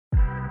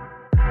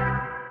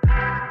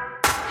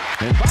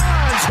And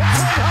Bonds hits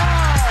one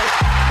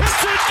high.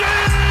 It's a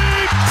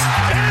deep.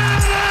 It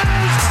is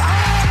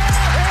high.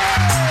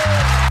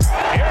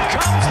 Here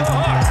comes the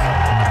hook.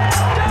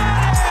 Got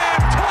him.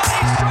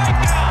 20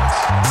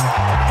 strikeouts.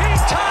 He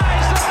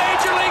ties the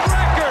major league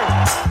record.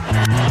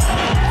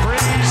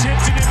 Freeze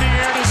hits it in the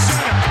air to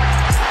center.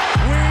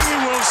 We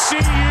will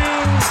see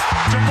you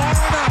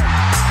tomorrow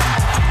night.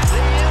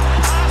 The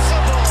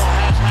impossible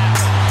has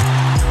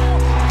happened.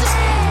 Goal!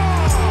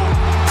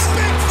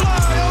 Big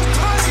fly,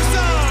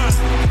 Ohtani-san!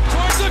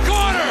 Towards the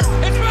corner.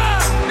 It's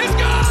back. It's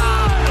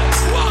gone.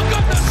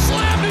 Welcome to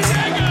Slam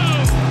Diego.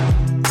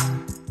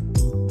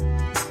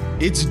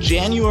 It's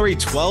January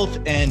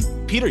 12th, and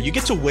Peter, you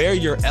get to wear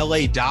your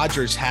LA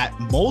Dodgers hat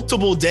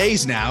multiple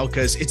days now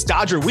because it's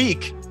Dodger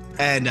week,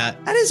 and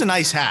that is a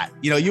nice hat.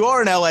 You know, you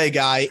are an LA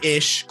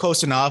guy-ish,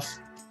 close enough,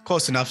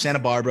 Santa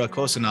Barbara,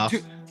 close enough.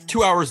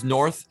 2 hours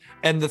north.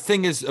 And the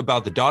thing is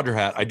about the Dodger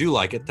hat, I do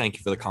like it. Thank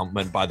you for the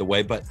compliment, by the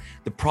way. But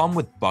the problem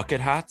with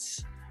bucket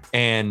hats,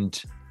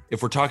 and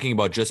if we're talking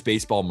about just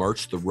baseball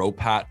merch, the rope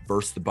hat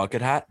versus the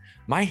bucket hat,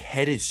 my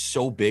head is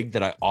so big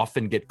that I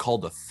often get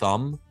called a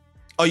thumb.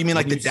 Oh, you mean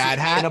like the dad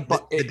hat?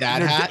 The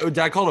dad hat? Did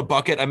I call it a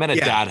bucket? I meant a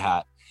dad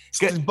hat.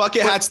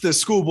 Bucket hat's the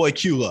schoolboy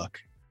Q look.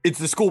 It's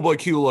the schoolboy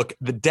Q look.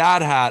 The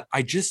dad hat,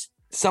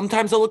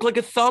 sometimes I look like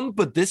a thumb,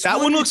 but that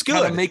one looks good.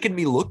 Kind of making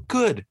me look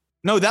good.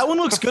 No, that one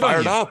looks good on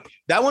you. Fired up.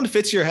 That one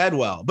fits your head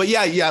well. But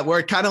yeah, where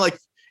it kind of like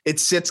it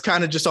sits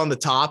kind of just on the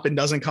top and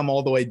doesn't come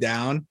all the way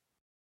down.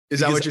 Is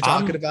that what you're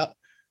talking about?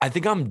 I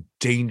think I'm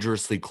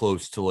dangerously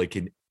close to like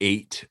an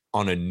 8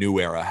 on a New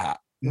Era hat,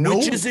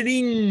 which is an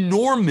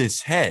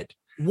enormous head.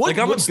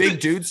 I'm a big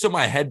dude, so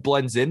my head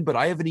blends in, but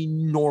I have an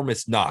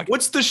enormous noggin.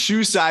 What's the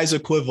shoe size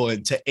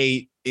equivalent to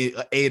 8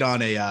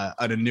 on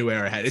a New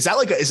Era head? Is that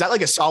like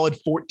a solid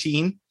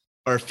 14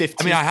 or 15?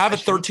 I mean, I have a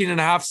 13 and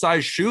a half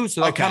size shoe,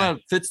 so that kind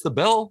of fits the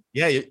bill.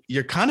 Yeah,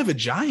 you're kind of a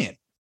giant.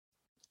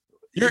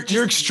 Your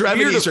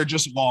extremities are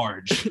just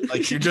large.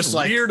 Like you're just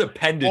like weird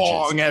appendages.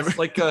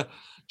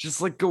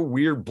 Just like a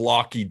weird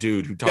blocky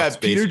dude who talks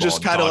baseball. Peter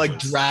just kind of like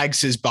drags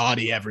his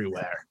body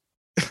everywhere.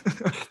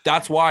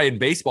 That's why in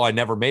baseball I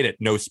never made it.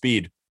 No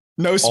speed.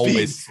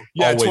 Always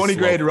 20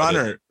 grade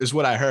runner is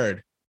what I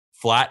heard.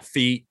 Flat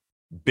feet,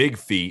 big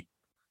feet.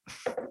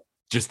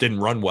 Just didn't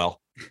run well.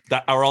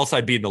 Or else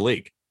I'd be in the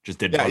league. Just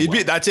didn't.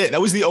 Yeah, that's it.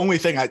 That was the only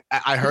thing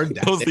I heard.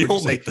 That was the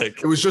only thing.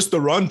 It was just the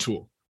run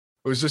tool.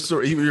 It was just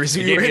you were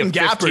hitting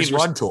gappers.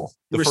 Run tool.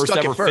 The first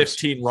ever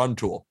 15 run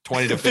tool.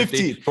 20 to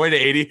 50, 20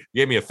 to 80. You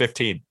gave me a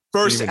 15.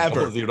 First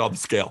ever. Even on the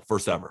scale.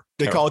 First ever.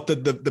 They call it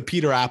the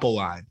Peter Apple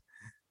line.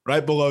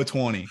 Right below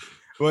 20.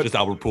 But, just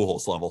Albert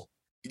Pujols level.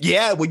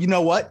 Yeah, well, you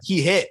know what?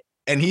 He hit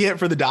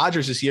for the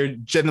Dodgers this year.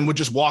 Jen would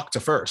just walk to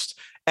first.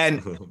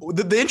 And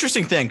the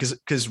interesting thing,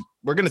 because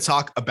we're going to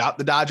talk about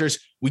the Dodgers.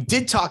 We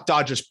did talk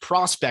Dodgers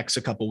prospects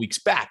a couple weeks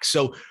back.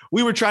 So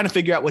we were trying to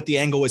figure out what the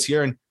angle was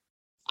here. And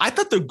I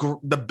thought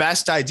the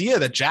best idea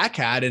that Jack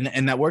had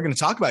and that we're going to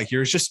talk about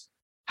here is just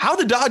how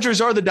the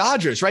Dodgers are the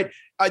Dodgers, right?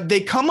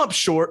 They come up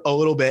short a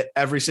little bit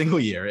every single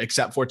year,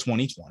 except for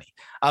 2020.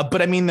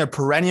 But I mean, they're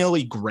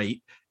perennially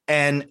great.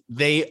 And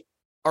they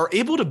are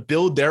able to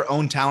build their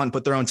own talent,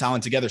 put their own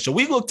talent together. So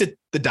we looked at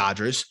the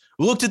Dodgers,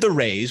 we looked at the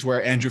Rays,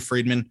 where Andrew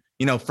Friedman,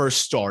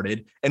 first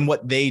started, and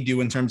what they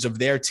do in terms of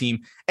their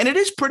team. And it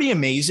is pretty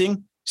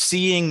amazing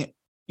seeing,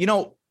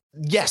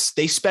 yes,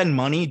 they spend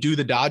money, do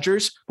the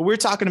Dodgers, but we were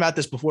talking about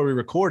this before we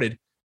recorded.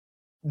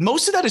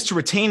 Most of that is to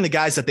retain the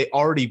guys that they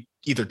already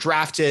either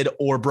drafted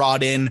or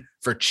brought in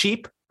for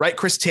cheap, right?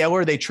 Chris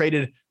Taylor, they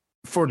traded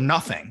for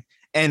nothing.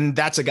 And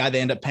that's a guy they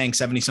end up paying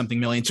 70-something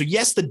million. So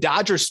yes, the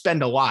Dodgers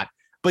spend a lot,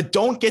 but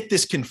don't get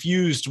this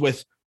confused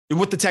with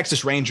what the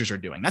Texas Rangers are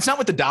doing. That's not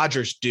what the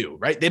Dodgers do,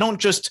 right? They don't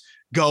just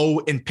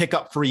go and pick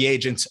up free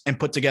agents and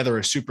put together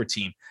a super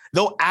team.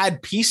 They'll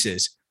add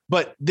pieces,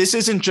 but this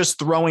isn't just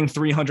throwing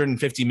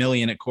 $350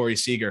 million at Corey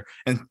Seager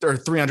or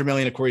 $300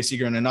 million at Corey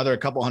Seager and another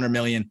couple $100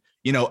 million,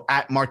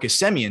 at Marcus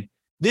Semien.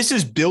 This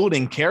is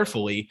building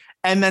carefully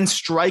and then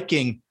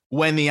striking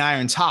when the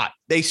iron's hot.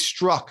 They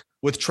struck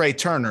with Trey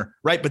Turner,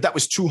 right? But that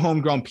was 2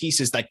 homegrown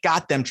pieces that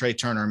got them Trey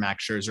Turner and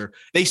Max Scherzer.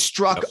 They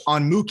struck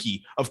on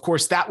Mookie. Of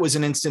course, that was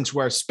an instance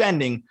where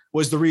spending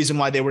was the reason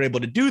why they were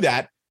able to do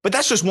that. But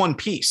that's just one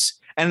piece.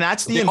 And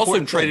that's the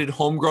important also traded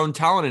homegrown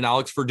talent in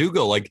Alex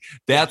Verdugo. Like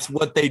that's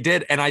what they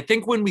did. And I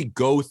think when we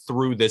go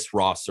through this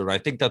roster, and I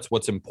think that's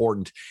what's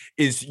important,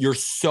 is you're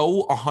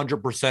so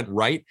 100%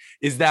 right,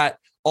 is that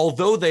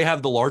although they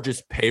have the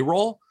largest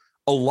payroll,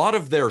 a lot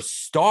of their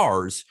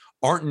stars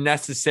aren't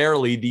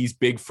necessarily these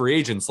big free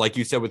agents. Like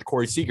you said with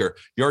Corey Seager,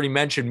 you already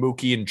mentioned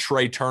Mookie and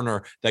Trey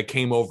Turner that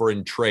came over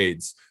in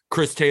trades.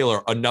 Chris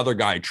Taylor, another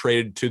guy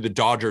traded to the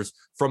Dodgers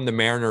from the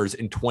Mariners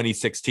in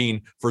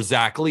 2016 for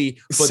Zach Lee.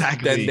 For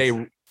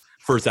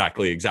Zach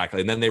Lee,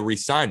 exactly. And then they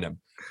re-signed him.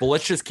 But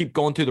let's just keep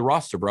going through the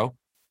roster, bro.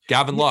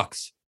 Gavin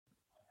Lux.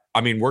 I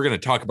mean, we're going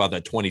to talk about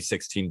that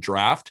 2016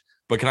 draft,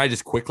 but can I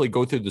just quickly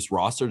go through this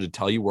roster to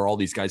tell you where all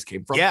these guys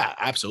came from? Yeah,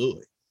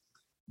 absolutely.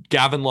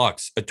 Gavin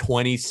Lux, a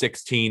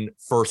 2016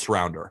 first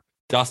rounder.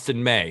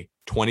 Dustin May,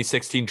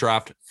 2016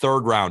 draft,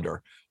 3rd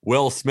rounder.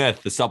 Will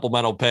Smith, the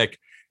supplemental pick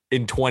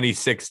in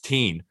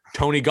 2016.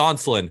 Tony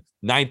Gonsolin,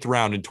 9th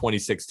round in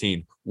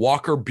 2016.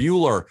 Walker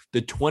Buehler,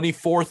 the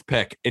 24th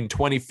pick in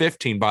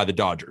 2015 by the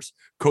Dodgers.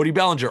 Cody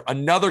Bellinger,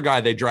 another guy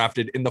they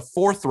drafted in the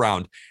 4th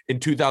round in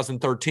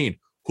 2013.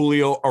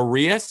 Julio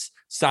Arias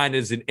signed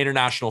as an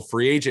international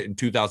free agent in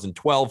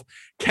 2012.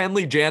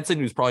 Kenley Jansen,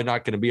 who's probably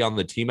not going to be on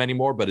the team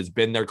anymore, but has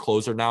been their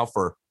closer now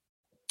for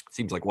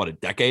seems like a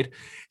decade.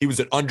 He was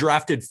an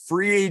undrafted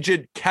free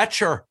agent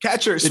catcher.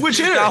 Switch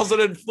hitter.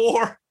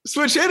 2004.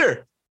 Switch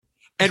hitter.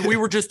 And we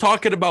were just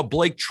talking about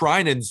Blake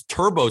Treinen's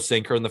turbo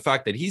sinker and the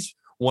fact that he's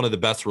one of the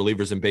best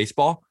relievers in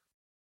baseball.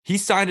 He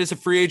signed as a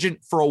free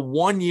agent for a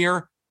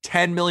 1-year,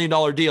 $10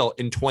 million deal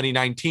in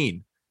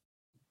 2019.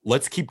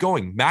 Let's keep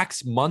going.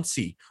 Max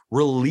Muncy,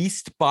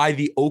 released by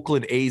the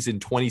Oakland A's in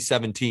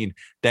 2017.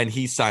 Then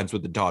he signs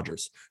with the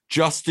Dodgers.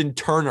 Justin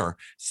Turner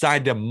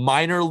signed a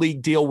minor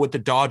league deal with the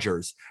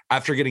Dodgers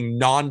after getting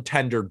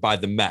non-tendered by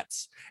the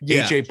Mets.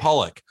 Yeah. AJ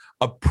Pollock,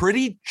 a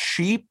pretty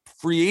cheap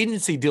free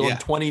agency deal in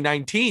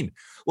 2019.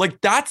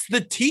 Like, that's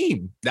the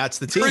team. That's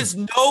the team. There is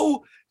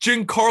no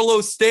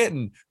Giancarlo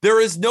Stanton. There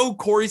is no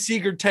Corey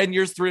Seager, 10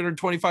 years,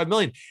 $325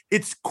 million.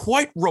 It's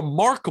quite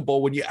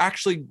remarkable when you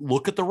actually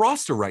look at the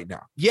roster right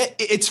now. Yeah,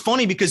 it's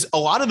funny because a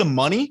lot of the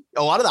money,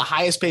 a lot of the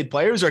highest paid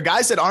players are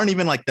guys that aren't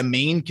even like the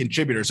main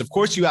contributors. Of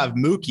course, you have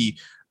Mookie,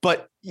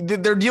 but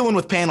they're dealing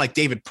with paying like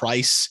David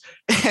Price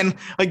and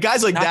like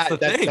guys like that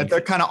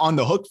they're kind of on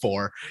the hook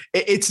for.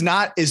 It's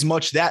not as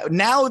much that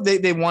now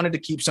they wanted to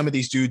keep some of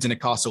these dudes and it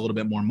costs a little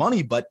bit more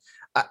money. But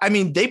I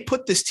mean, they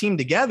put this team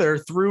together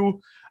through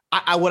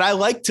what I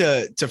like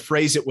to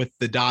phrase it with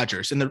the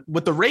Dodgers. And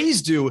what the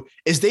Rays do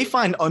is they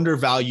find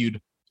undervalued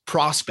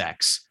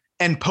prospects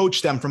and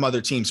poach them from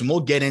other teams. And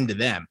we'll get into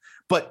them.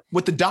 But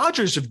what the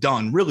Dodgers have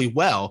done really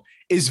well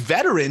is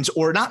veterans,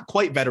 or not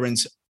quite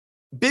veterans,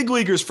 big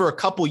leaguers for a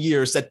couple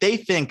years that they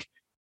think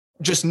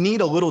just need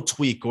a little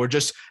tweak, or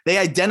just they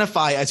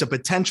identify as a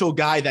potential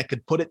guy that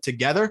could put it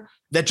together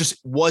that just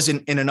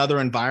wasn't in another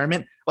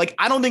environment. Like,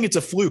 I don't think it's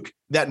a fluke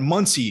that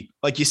Muncy,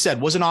 like you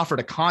said, wasn't offered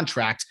a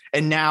contract.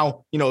 And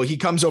now, he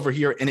comes over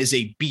here and is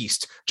a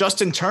beast.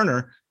 Justin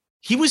Turner,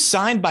 he was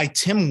signed by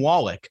Tim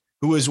Wallach,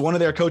 who was one of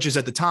their coaches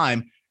at the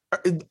time,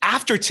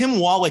 after Tim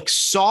Wallach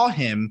saw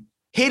him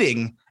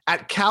hitting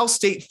at Cal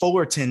State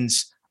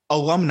Fullerton's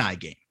alumni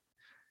game.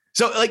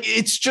 So like,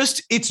 it's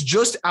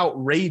just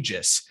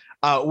outrageous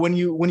when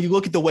you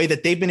look at the way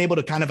that they've been able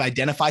to kind of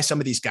identify some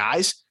of these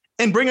guys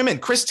and bring them in.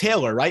 Chris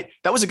Taylor, right?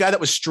 That was a guy that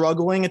was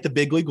struggling at the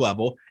big league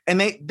level,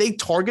 and they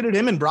targeted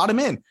him and brought him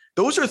in.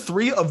 Those are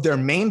 3 of their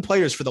main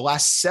players for the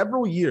last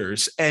several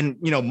years. And,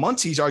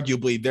 Muncy's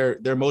arguably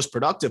their most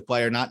productive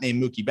player, not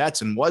named Mookie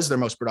Betts, and was their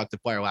most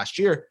productive player last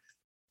year.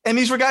 And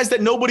these were guys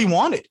that nobody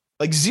wanted,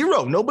 like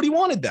zero. Nobody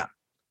wanted them.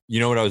 You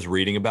know what I was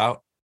reading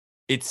about?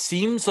 It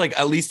seems like,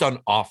 at least on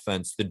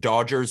offense, the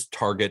Dodgers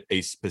target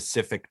a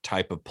specific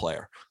type of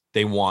player.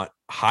 They want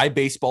high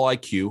baseball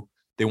IQ,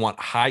 they want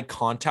high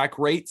contact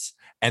rates,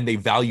 and they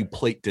value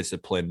plate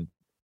discipline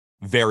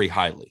very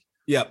highly.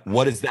 Yep.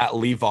 What does that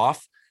leave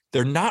off?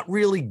 They're not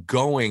really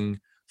going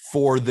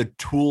for the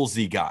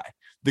toolsy guy,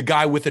 the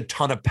guy with a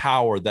ton of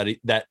power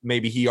that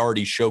maybe he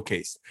already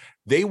showcased.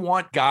 They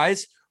want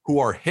guys who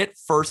are hit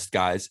first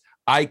guys,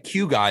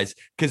 IQ guys,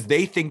 because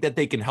they think that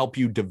they can help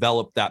you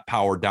develop that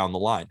power down the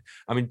line.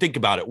 I mean, think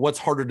about it. What's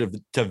harder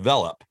to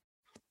develop?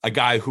 A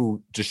guy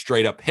who just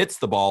straight up hits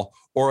the ball,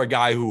 or a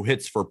guy who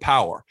hits for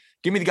power?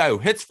 Give me the guy who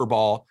hits for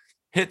ball,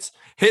 hits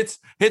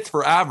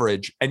for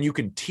average, and you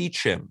can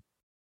teach him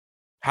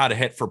how to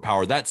hit for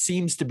power. That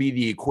seems to be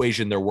the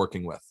equation they're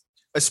working with.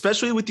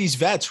 Especially with these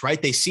vets,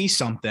 right? They see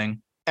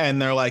something and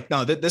they're like,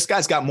 no, this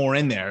guy's got more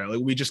in there.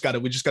 Like, we just got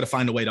to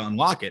find a way to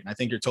unlock it. And I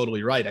think you're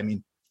totally right. I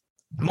mean,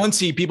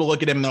 Muncy, people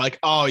look at him and they're like,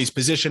 oh, he's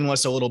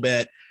positionless a little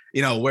bit.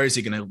 Where's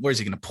he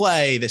gonna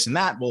play? This and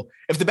that. Well,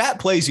 if the bat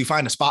plays, you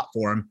find a spot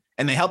for him.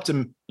 And they helped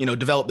him,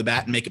 develop the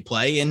bat and make it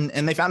play. And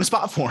they found a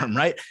spot for him,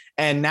 right?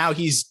 And now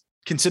he's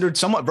considered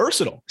somewhat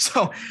versatile.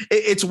 So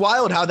it's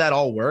wild how that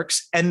all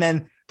works. And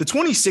then the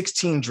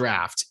 2016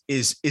 draft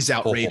is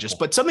outrageous.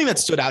 But something that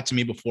stood out to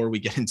me before we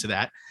get into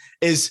that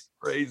is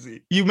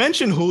crazy. You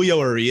mentioned Julio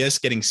Arias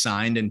getting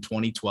signed in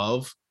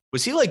 2012.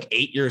 Was he like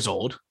 8 years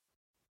old?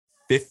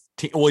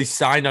 15. Well, he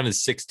signed on his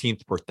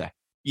 16th birthday.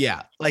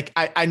 Yeah. Like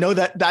I know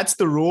that's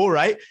the rule,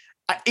 right?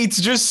 It's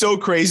just so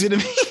crazy to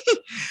me.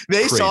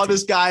 They saw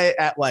this guy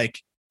at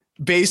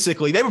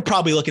basically, they were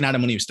probably looking at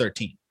him when he was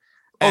 13.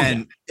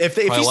 And if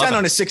he signed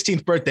on his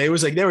 16th birthday, it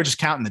was like they were just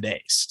counting the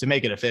days to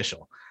make it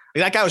official.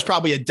 Like, that guy was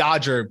probably a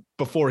Dodger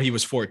before he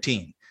was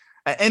 14.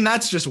 And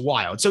that's just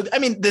wild. So, I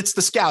mean, that's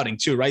the scouting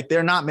too, right?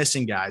 They're not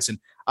missing guys. And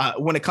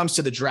when it comes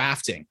to the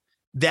drafting,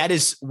 that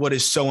is what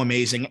is so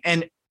amazing.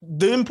 And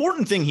the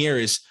important thing here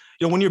is,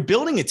 when you're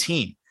building a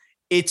team,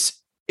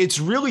 it's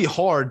really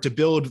hard to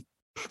build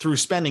through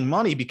spending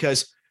money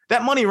because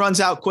that money runs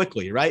out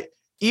quickly, right?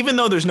 Even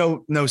though there's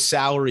no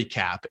salary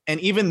cap, and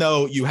even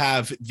though you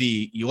have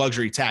the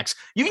luxury tax,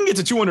 you can get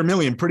to $200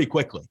 million pretty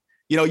quickly.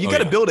 You got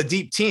to build a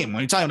deep team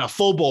when you're talking about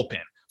full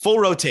bullpen, full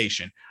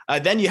rotation.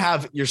 Then you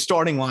have your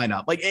starting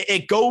lineup. Like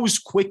it goes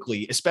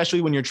quickly,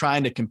 especially when you're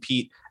trying to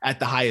compete at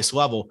the highest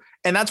level.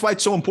 And that's why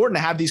it's so important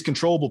to have these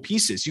controllable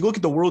pieces. You look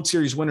at the World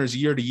Series winners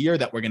year to year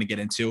that we're going to get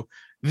into,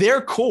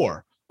 their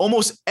core,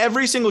 almost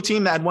every single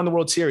team that had won the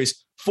World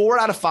Series, 4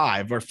 out of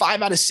 5 or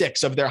 5 out of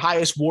 6 of their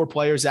highest WAR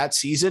players that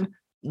season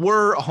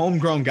were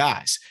homegrown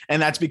guys. And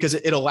that's because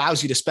it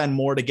allows you to spend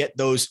more to get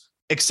those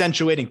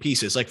accentuating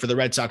pieces. Like for the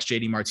Red Sox,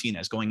 JD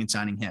Martinez going and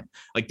signing him.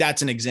 Like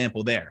that's an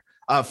example there.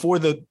 For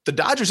the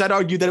Dodgers, I'd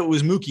argue that it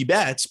was Mookie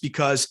Betts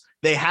because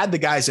they had the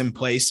guys in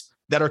place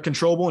that are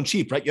controllable and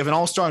cheap, right? You have an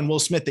all-star in Will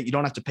Smith that you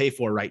don't have to pay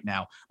for right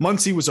now.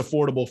 Muncy was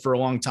affordable for a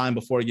long time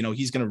before,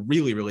 he's going to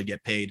really, really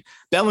get paid.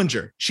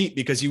 Bellinger, cheap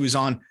because he was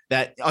on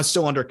that,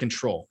 still under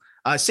control.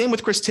 Same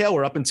with Chris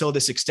Taylor up until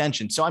this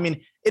extension. So, I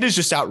mean, it is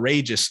just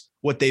outrageous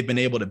what they've been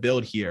able to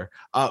build here.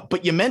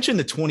 But you mentioned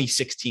the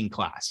 2016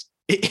 class.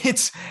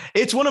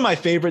 It's one of my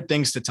favorite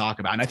things to talk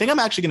about. And I think I'm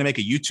actually going to make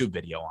a YouTube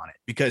video on it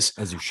because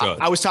as you should.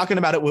 I was talking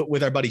about it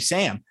with our buddy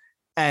Sam,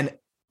 and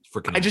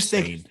I just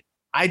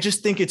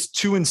think it's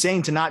too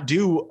insane to not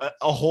do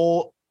a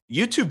whole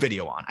YouTube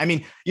video on. I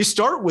mean, you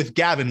start with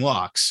Gavin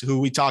Lux, who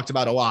we talked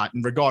about a lot,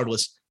 and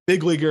regardless,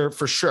 big leaguer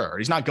for sure.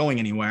 He's not going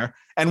anywhere.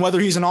 And whether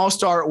he's an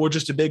all-star or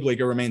just a big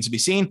leaguer remains to be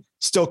seen.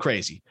 Still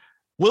crazy.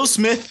 Will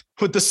Smith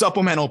with the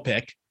supplemental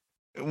pick.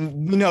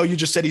 You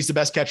just said he's the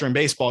best catcher in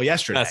baseball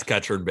yesterday. Best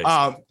catcher in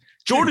baseball.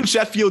 Jordan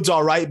Sheffield's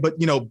all right, but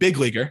big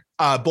leaguer,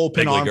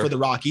 bullpen arm for the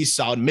Rockies.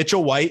 Solid.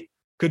 Mitchell White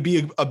could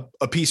be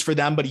a piece for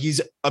them, but he's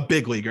a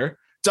big leaguer.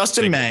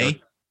 Dustin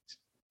May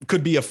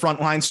could be a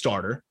frontline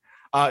starter.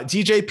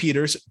 DJ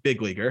Peters,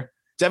 big leaguer.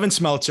 Devin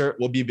Smeltzer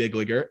will be a big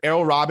leaguer.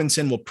 Errol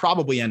Robinson will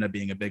probably end up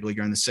being a big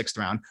leaguer in the 6th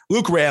round.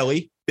 Luke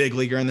Raley, big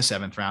leaguer in the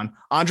 7th round.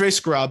 Andre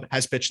Scrub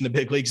has pitched in the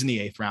big leagues in the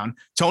 8th round.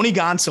 Tony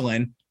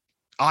Gonsolin,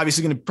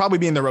 obviously going to probably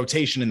be in the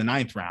rotation in the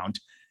 9th round.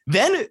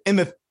 Then in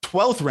the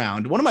 12th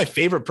round, one of my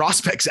favorite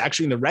prospects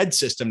actually in the red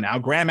system now,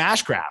 Graham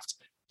Ashcraft.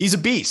 He's a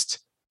beast.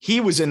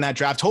 He was in that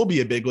draft. He'll be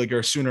a big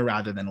leaguer sooner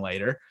rather than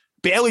later.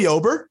 Bailey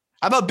Ober.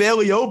 How about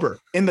Bailey Ober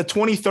in the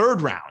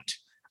 23rd round?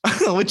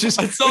 I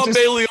saw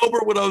Bailey Ober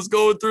when I was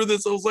going through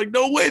this. I was like,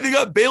 no way. They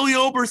got Bailey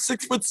Ober,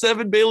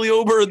 6'7" Bailey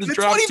Ober in the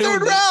draft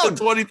 23rd round.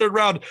 The 23rd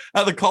round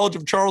at the College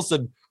of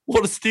Charleston.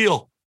 What a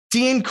steal.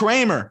 Dean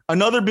Kramer,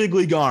 another big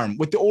league arm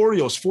with the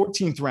Orioles,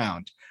 14th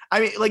round.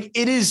 I mean,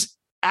 it is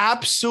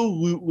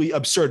absolutely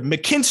absurd.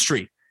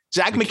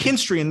 Zach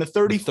McKinstry in the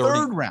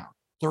 33rd round.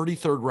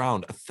 33rd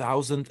round,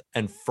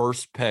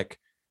 1,001st pick.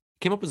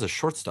 Came up as a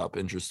shortstop,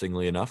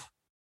 interestingly enough.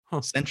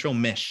 Central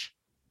Mich.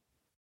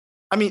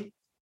 I mean,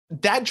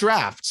 that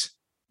draft,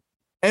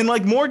 and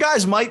more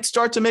guys might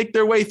start to make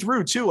their way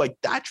through too.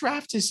 That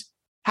draft is,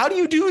 how do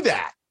you do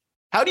that?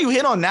 How do you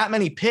hit on that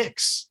many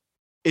picks?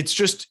 It's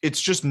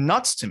just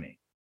nuts to me.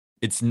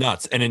 It's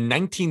nuts. And in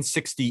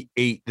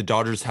 1968, the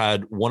Dodgers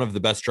had one of the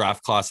best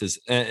draft classes.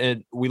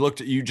 And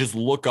you just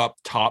look up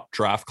top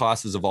draft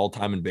classes of all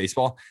time in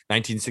baseball.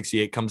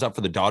 1968 comes up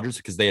for the Dodgers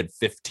because they had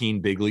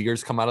 15 big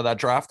leaguers come out of that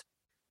draft.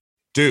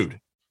 Dude,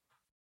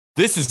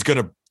 this is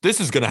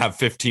gonna have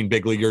 15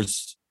 big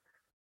leaguers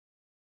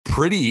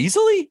pretty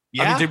easily.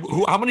 Yeah. I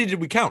mean, how many did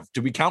we count?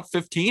 Did we count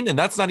 15? And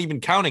that's not even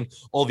counting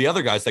all the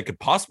other guys that could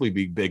possibly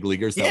be big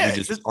leaguers that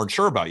we just aren't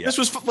sure about yet. This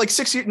was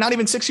 6 years, not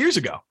even 6 years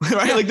ago,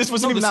 right? Yeah. This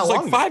wasn't even that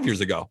long. 5 years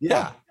ago.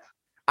 Yeah.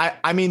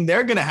 I mean,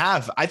 I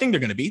think they're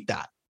going to beat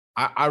that.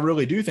 I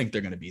really do think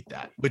they're going to beat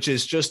that, which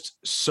is just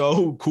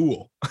so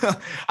cool.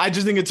 I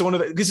just think it's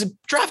because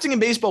drafting in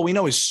baseball, we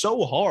know, is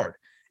so hard.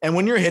 And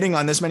when you're hitting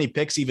on this many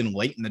picks, even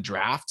late in the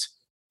draft,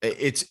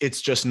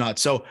 it's just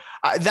nuts. So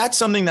that's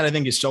something that I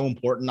think is so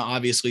important,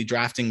 obviously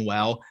drafting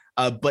well.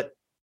 But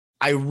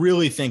I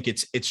really think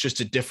it's just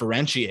a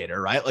differentiator,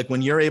 right?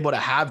 When you're able to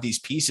have these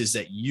pieces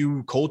that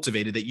you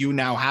cultivated, that you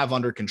now have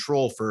under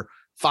control for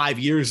 5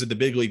 years at the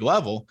big league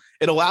level,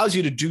 it allows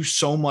you to do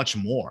so much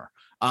more.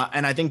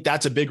 And I think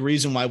that's a big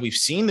reason why we've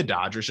seen the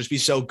Dodgers just be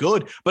so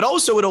good, but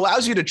also it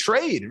allows you to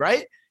trade,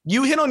 right?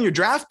 You hit on your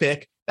draft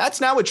pick,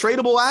 that's now a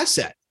tradable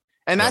asset.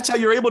 And that's how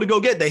you're able to go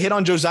they hit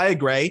on Josiah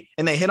Gray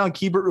and they hit on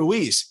Keibert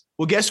Ruiz.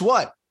 Well, guess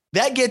what?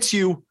 That gets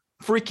you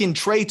freaking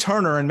Trey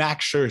Turner and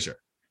Max Scherzer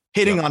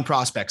hitting on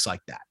prospects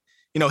like that.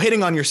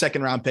 Hitting on your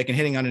 2nd round pick and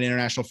hitting on an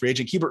international free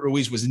agent. Keibert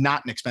Ruiz was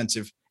not an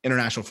expensive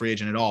international free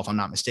agent at all, if I'm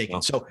not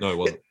mistaken. No, it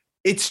wasn't.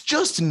 It's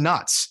just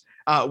nuts.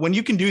 When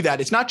you can do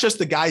that, it's not just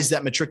the guys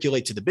that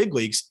matriculate to the big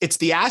leagues. It's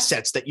the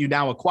assets that you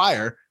now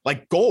acquire,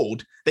 like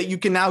gold, that you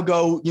can now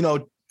go,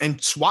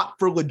 and swap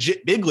for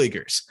legit big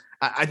leaguers.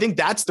 I think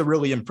that's the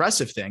really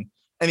impressive thing.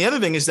 And the other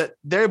thing is that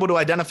they're able to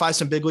identify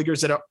some big leaguers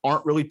that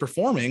aren't really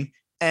performing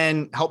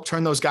and help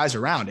turn those guys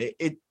around.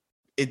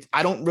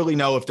 I don't really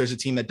know if there's a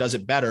team that does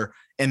it better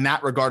in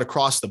that regard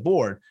across the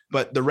board,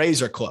 but the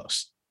Rays are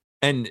close.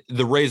 And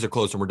the Rays are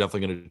close, and we're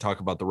definitely going to talk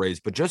about the Rays.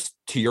 But just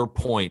to your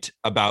point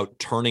about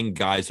turning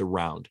guys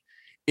around,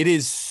 it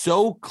is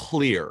so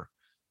clear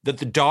that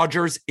the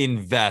Dodgers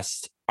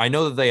invest. I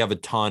know that they have a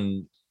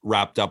ton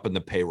wrapped up in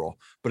the payroll,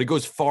 but it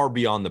goes far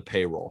beyond the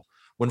payroll.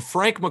 when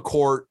Frank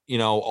McCourt,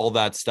 all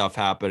that stuff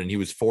happened and he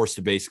was forced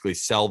to basically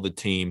sell the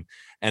team,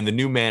 and the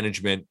new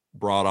management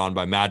brought on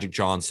by Magic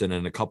Johnson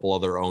and a couple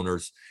other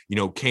owners,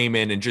 came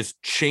in and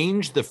just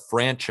changed the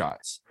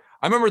franchise.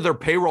 I remember their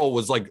payroll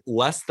was like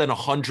less than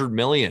 100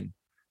 million,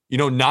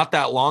 not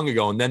that long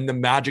ago. And then the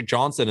Magic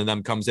Johnson and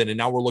them comes in, and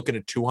now we're looking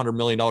at $200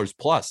 million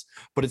plus.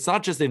 But it's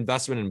not just the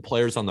investment in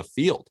players on the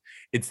field.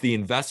 It's the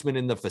investment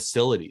in the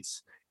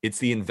facilities. It's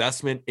the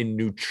investment in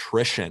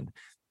nutrition,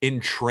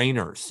 in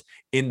trainers,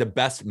 in the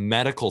best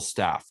medical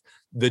staff.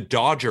 The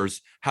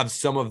Dodgers have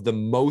some of the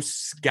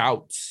most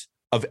scouts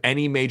of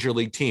any major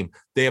league team.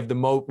 They have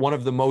one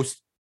of the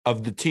most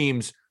of the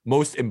team's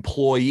most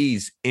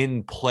employees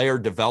in player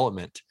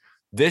development.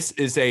 This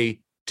is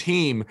a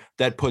team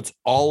that puts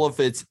all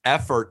of its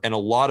effort and a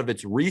lot of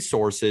its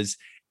resources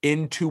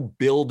into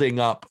building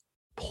up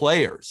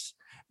players.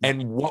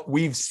 And what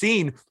we've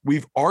seen,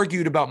 we've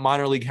argued about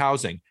minor league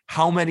housing.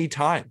 How many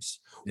times?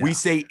 Yeah. We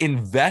say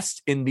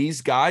invest in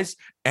these guys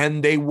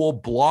and they will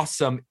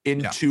blossom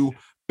into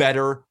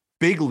better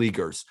big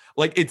leaguers.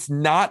 Like, it's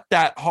not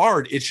that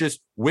hard. It's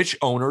just which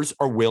owners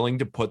are willing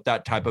to put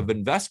that type of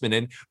investment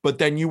in, but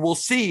then you will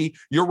see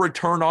your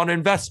return on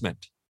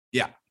investment.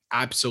 Yeah,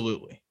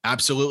 absolutely.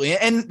 Absolutely.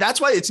 And that's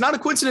why it's not a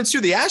coincidence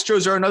too. The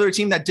Astros are another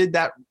team that did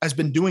that, has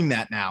been doing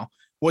that now,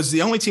 was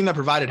the only team that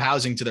provided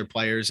housing to their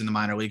players in the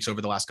minor leagues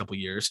over the last couple of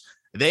years.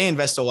 They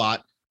invest a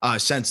lot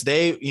since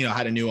they,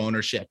 had a new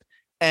ownership.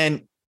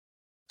 And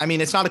I mean,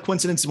 it's not a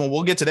coincidence. Well,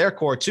 we'll get to their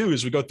core too,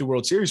 as we go through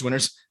World Series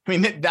winners. I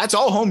mean, that's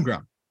all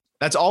homegrown.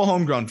 That's all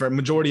homegrown for a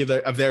majority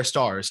of their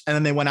stars. And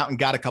then they went out and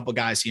got a couple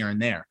guys here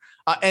and there.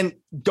 And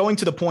going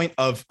to the point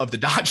of the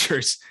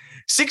Dodgers,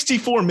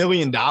 $64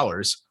 million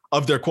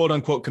of their quote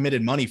unquote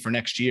committed money for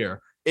next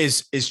year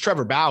is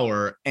Trevor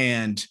Bauer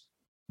and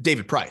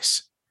David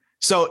Price.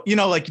 So,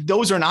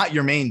 those are not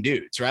your main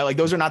dudes, right? Like,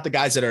 those are not the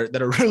guys that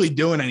are really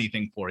doing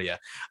anything for you.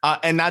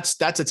 And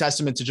that's a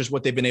testament to just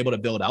what they've been able to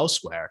build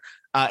elsewhere.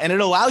 And it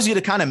allows you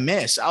to kind of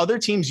miss other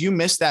teams. You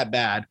miss that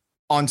bad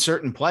on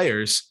certain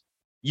players.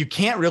 You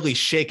can't really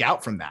shake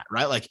out from that,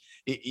 right? Like,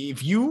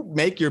 if you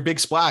make your big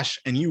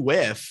splash and you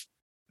whiff,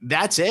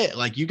 that's it.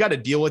 Like, you got to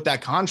deal with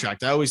that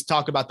contract. I always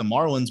talk about the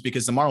Marlins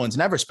because the Marlins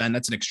never spend.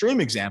 That's an extreme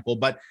example,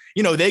 but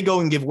they go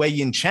and give Wei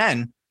Yin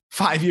Chen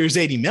 5 years,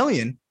 $80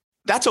 million.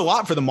 That's a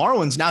lot for the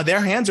Marlins. Now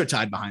their hands are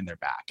tied behind their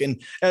back. And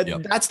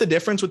that's the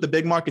difference with the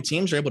big market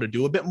teams. They're able to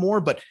do a bit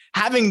more, but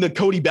having the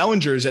Cody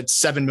Bellingers at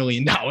 $7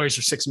 million or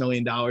 $6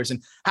 million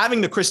and having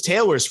the Chris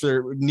Taylors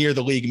for near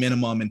the league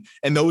minimum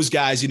and those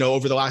guys,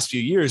 over the last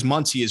few years,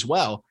 Muncy as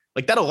well,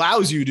 like, that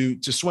allows you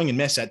to swing and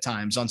miss at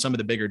times on some of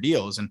the bigger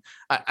deals. And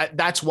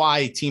that's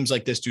why teams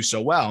like this do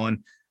so well.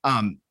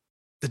 And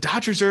the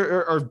Dodgers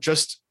are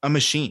just a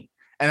machine.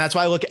 And that's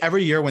why I look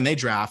every year when they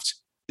draft,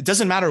 it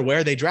doesn't matter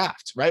where they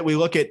draft, right? We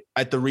look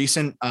at the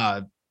recent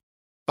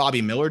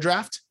Bobby Miller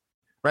draft,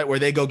 right? Where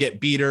they go get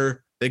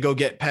Beater, they go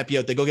get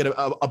Pepiot, they go get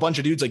a bunch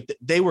of dudes. Like,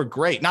 they were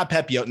great. Not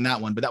Pepiot in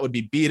that one, but that would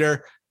be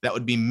Beater, that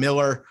would be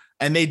Miller.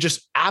 And they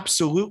just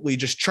absolutely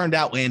just churned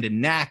out Landon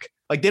Knack.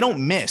 Like, they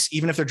don't miss,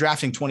 even if they're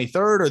drafting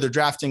 23rd or they're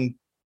drafting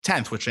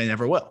 10th, which they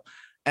never will.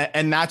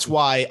 And that's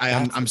why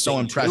I'm so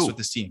impressed with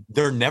this team.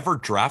 They're never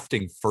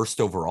drafting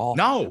first overall.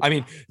 No. I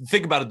mean,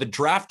 think about it. The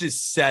draft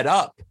is set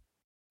up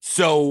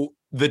so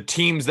the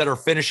teams that are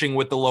finishing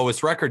with the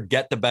lowest record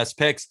get the best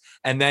picks.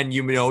 And then,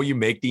 you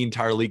make the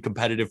entire league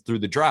competitive through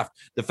the draft.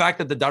 The fact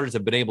that the Dodgers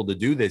have been able to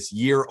do this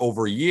year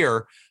over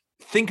year,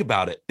 think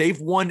about it. They've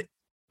won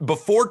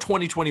before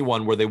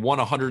 2021, where they won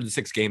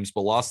 106 games,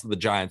 but lost to the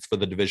Giants for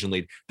the division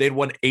lead. They'd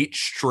won 8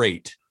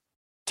 straight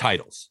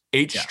titles,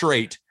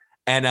 straight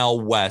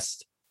NL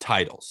West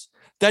titles.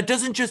 That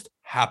doesn't just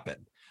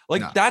happen.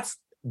 That's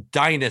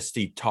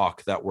dynasty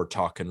talk that we're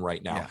talking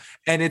right now. Yeah.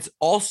 And it's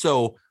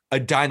also a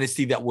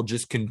dynasty that will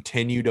just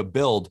continue to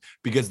build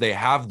because they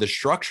have the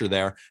structure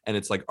there. And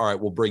it's like, all right,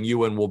 we'll bring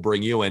you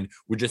in.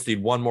 We just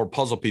need one more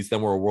puzzle piece.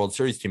 Then we're a World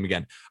Series team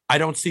again. I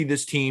don't see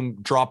this team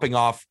dropping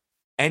off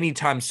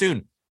anytime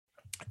soon.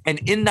 And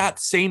in that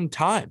same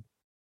time,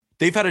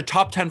 they've had a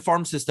top 10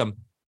 farm system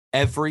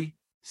every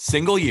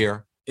single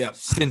year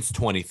since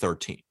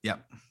 2013.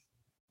 Yep.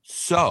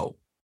 So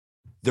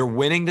they're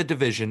winning the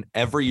division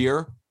every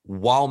year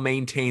while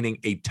maintaining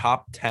a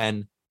top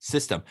 10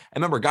 system.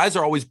 And remember, guys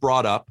are always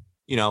brought up,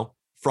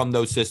 from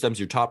those systems.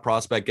 Your top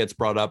prospect gets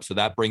brought up, so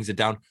that brings it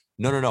down.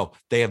 No.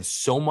 They have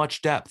so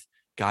much depth.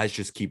 Guys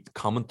just keep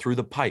coming through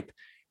the pipe.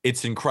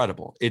 It's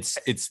incredible.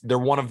 They're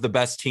one of the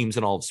best teams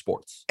in all of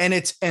sports. And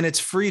it's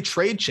free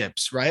trade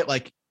chips, right?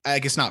 Like, I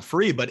guess not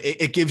free, but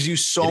it gives you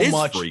so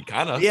much free,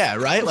 kind of. Yeah,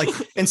 right. Like,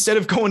 instead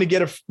of going to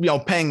get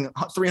paying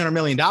 $300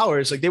 million,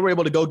 like, they were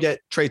able to go get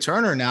Trey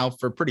Turner now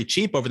for pretty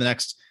cheap over the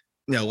next,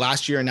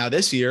 last year and now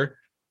this year,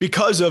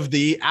 because of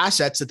the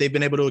assets that they've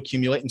been able to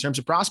accumulate in terms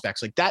of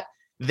prospects. Like,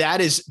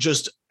 that is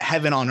just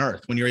heaven on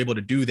earth when you're able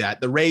to do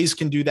that. The Rays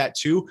can do that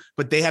too,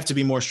 but they have to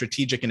be more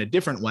strategic in a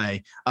different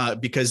way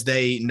because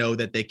they know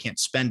that they can't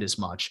spend as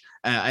much.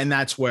 And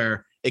that's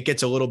where it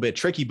gets a little bit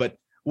tricky. But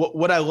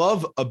what I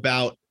love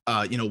about,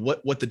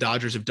 what the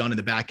Dodgers have done in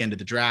the back end of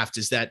the draft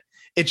is that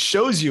it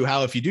shows you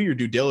how if you do your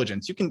due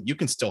diligence, you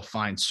can still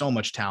find so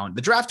much talent.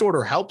 The draft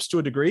order helps to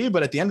a degree,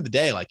 but at the end of the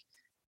day, like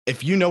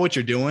if you know what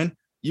you're doing,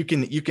 you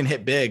can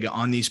hit big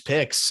on these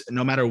picks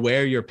no matter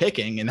where you're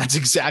picking. And that's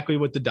exactly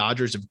what the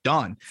Dodgers have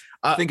done.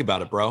 Think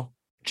about it, bro.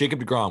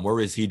 Jacob deGrom, where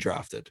was he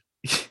drafted?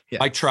 Yeah.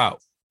 Mike Trout,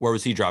 where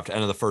was he drafted?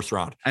 End of the first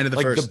round. End of the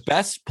like first. The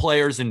best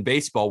players in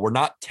baseball were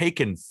not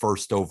taken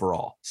first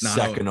overall,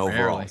 second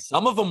overall. Rarely.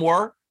 Some of them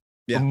were,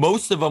 but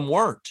most of them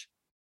weren't.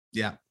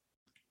 Yeah.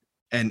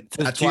 And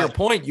to your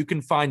point, you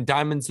can find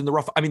diamonds in the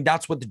rough. I mean,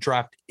 that's what the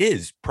draft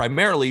is.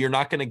 Primarily, you're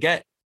not going to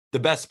get the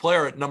best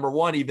player at number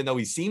one, even though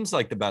he seems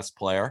like the best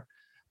player.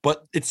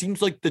 But it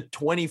seems like the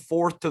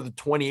 24th to the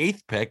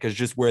 28th pick is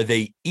just where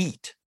they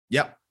eat.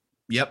 Yep.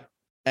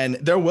 And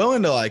they're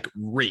willing to like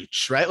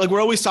reach, right? Like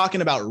we're always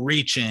talking about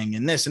reaching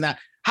and this and that.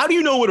 How do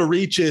you know what a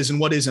reach is and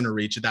what isn't a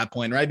reach at that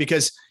point, right?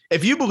 Because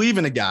if you believe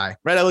in a guy,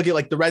 right? I look at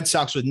like the Red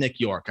Sox with Nick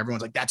York.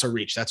 Everyone's like, that's a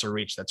reach. That's a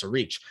reach. That's a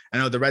reach. I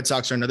know the Red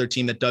Sox are another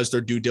team that does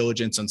their due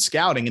diligence on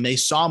scouting, and they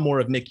saw more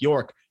of Nick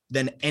York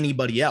than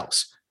anybody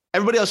else.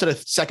 Everybody else had a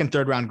second,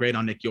 third round grade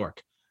on Nick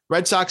York.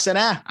 Red Sox said,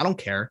 I don't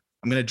care.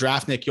 I'm going to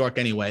draft Nick York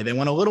anyway. They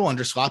went a little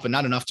underslot, but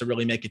not enough to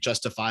really make it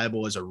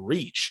justifiable as a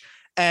reach.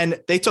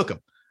 And they took him,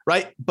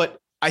 right? But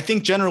I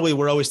think generally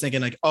we're always thinking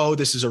like, oh,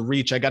 this is a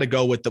reach. I got to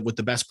go with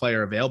the best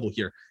player available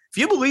here. If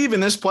you believe in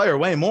this player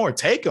way more,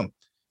 take him.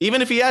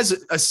 Even if he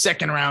has a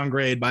second round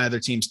grade by other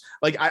teams.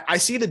 Like I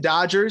see the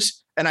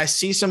Dodgers and I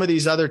see some of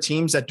these other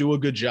teams that do a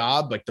good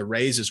job, like the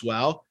Rays as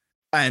well.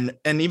 And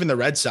even the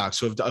Red Sox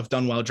who have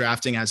done well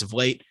drafting as of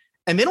late.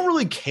 And they don't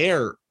really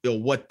care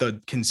what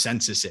the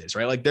consensus is,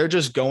 right? Like they're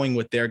just going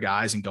with their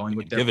guys and going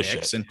with their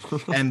picks and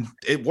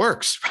it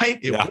works, right?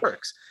 It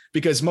works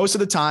because most of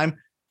the time,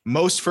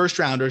 most first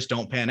rounders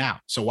don't pan out.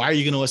 So why are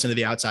you going to listen to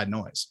the outside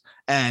noise?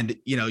 And,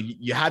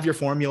 you have your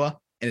formula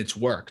and it's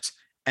worked.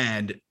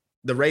 And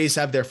the Rays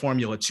have their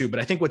formula too. But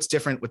I think what's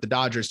different with the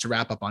Dodgers to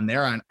wrap up on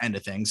their end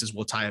of things is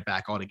we'll tie it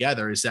back all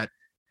together is that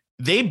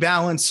they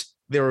balance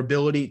their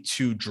ability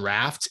to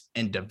draft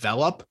and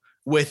develop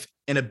with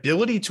an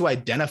ability to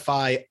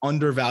identify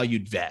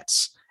undervalued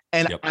vets.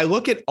 And I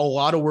look at a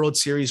lot of World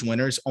Series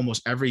winners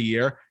almost every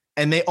year,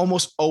 and they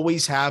almost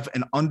always have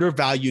an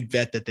undervalued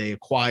vet that they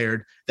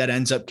acquired that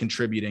ends up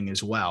contributing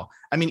as well.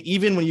 I mean,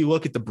 even when you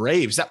look at the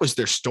Braves, that was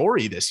their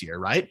story this year,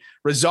 right?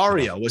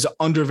 Rosario was an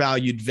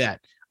undervalued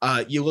vet.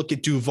 You look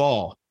at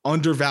Duvall,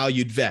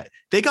 undervalued vet.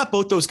 They got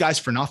both those guys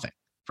for nothing,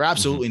 for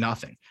absolutely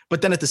nothing.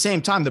 But then at the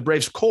same time, the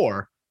Braves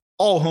core,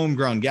 all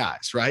homegrown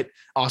guys, right?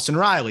 Austin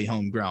Riley,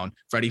 homegrown.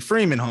 Freddie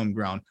Freeman,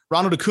 homegrown.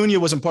 Ronald Acuna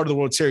wasn't part of the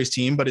World Series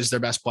team, but is their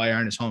best player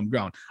and is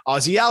homegrown.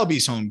 Ozzie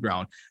Albies,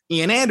 homegrown.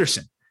 Ian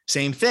Anderson,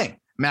 same thing.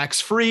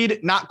 Max Fried,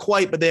 not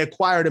quite, but they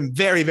acquired him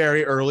very,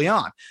 very early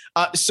on.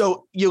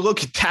 So you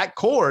look at that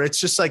core, it's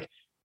just like,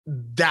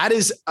 that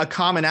is a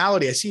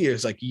commonality I see here.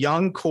 It's like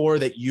young core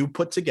that you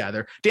put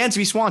together.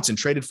 Dansby Swanson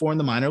traded for in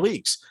the minor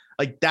leagues.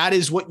 Like that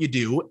is what you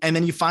do. And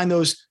then you find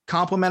those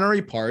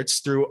complementary parts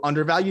through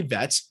undervalued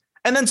vets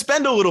and then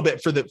spend a little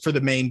bit for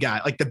the main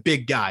guy, like the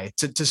big guy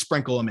to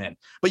sprinkle them in.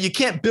 But you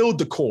can't build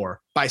the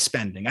core by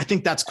spending. I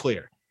think that's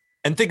clear.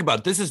 And think about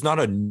it, this is not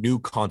a new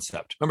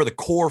concept. Remember the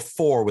core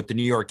four with the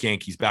New York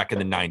Yankees back in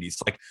the 90s.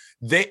 Like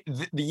the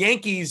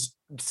Yankees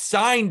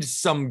signed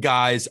some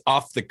guys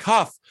off the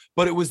cuff,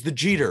 but it was the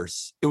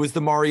Jeters, it was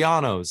the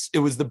Marianos, it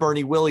was the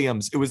Bernie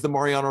Williams, it was the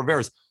Mariano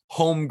Rivera's,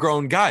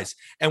 homegrown guys.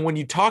 And when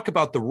you talk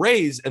about the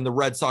Rays and the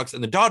Red Sox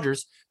and the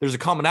Dodgers, there's a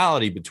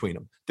commonality between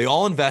them. They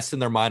all invest in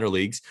their minor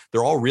leagues.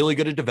 They're all really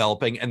good at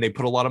developing and they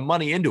put a lot of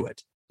money into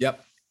it.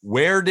 Yep.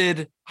 Where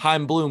did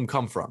Chaim Bloom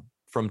come from?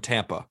 From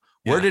Tampa.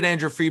 Where did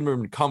Andrew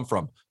Friedman come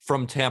from?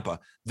 From Tampa.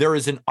 There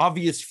is an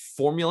obvious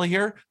formula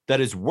here that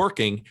is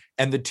working,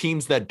 and the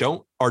teams that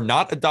are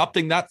not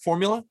adopting that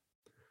formula,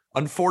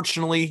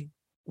 unfortunately,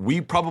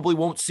 we probably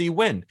won't see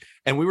win.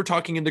 And we were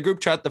talking in the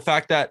group chat the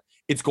fact that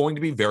it's going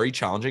to be very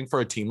challenging for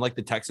a team like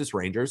the Texas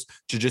Rangers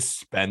to just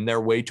spend their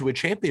way to a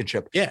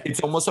championship. Yeah, it's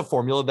almost a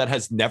formula that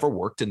has never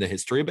worked in the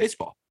history of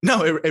baseball.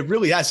 No, it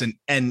really hasn't.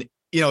 And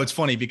it's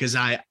funny because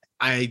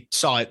I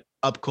saw it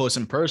up close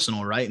and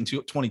personal, right, in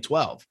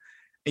 2012.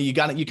 You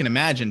can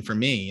imagine for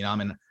me,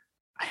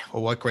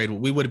 what grade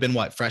we would have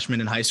been,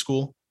 freshmen in high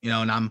school,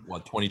 and I'm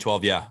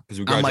 2012. Yeah. Cause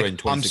we graduated in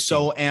 2016. I'm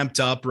so amped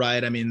up,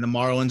 right? I mean, the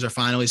Marlins are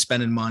finally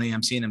spending money.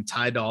 I'm seeing them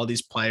tied to all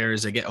these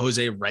players. They get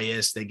Jose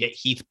Reyes, they get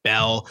Heath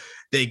Bell,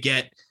 they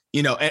get,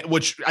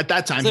 which at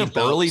that time,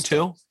 Burley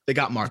too. They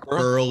got Mark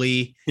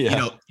Burley,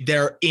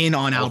 they're in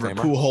on Albert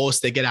Pujols.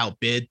 They get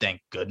outbid.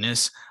 Thank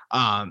goodness.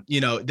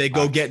 They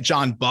go get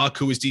John Buck,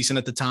 who was decent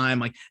at the time.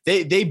 Like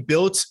they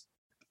built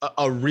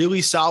a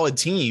really solid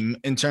team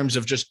in terms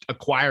of just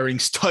acquiring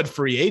stud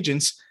free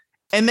agents,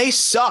 and they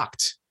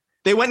sucked.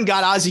 They went and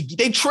got Ozzie.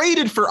 They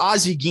traded for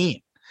Ozzie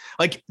Guillen.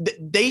 Like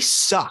they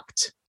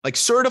sucked, like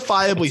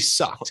certifiably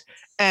sucked.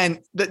 And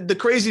the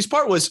craziest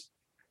part was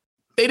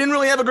they didn't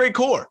really have a great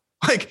core.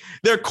 Like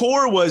their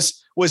core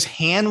was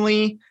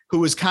Hanley, who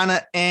was kind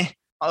of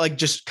like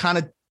just kind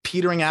of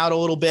petering out a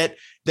little bit.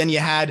 Then you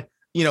had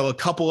a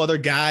couple other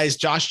guys.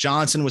 Josh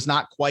Johnson was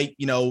not quite,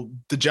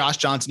 the Josh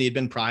Johnson he had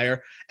been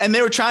prior. And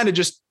they were trying to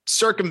just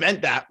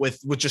circumvent that with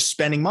just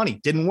spending money.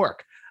 Didn't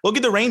work. Look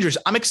at the Rangers.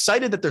 I'm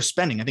excited that they're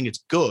spending. I think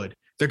it's good.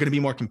 They're going to be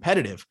more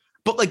competitive.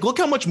 But like, look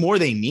how much more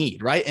they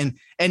need, right?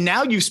 And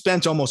now you've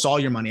spent almost all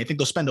your money. I think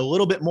they'll spend a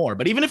little bit more.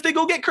 But even if they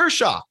go get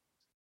Kershaw,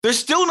 they're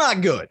still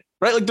not good,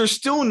 right? Like, they're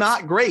still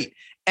not great.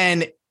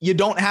 And you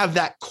don't have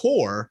that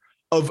core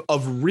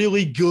of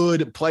really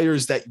good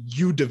players that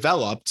you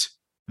developed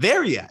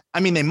there yet. I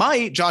mean, they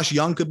might. Josh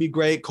Young could be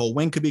great. Cole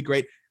Wing could be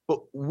great.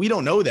 But we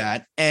don't know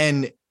that.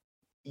 And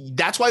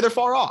that's why they're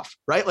far off,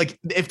 right? Like,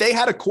 if they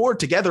had a core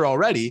together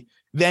already,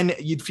 then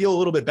you'd feel a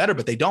little bit better,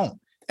 but they don't.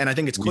 And I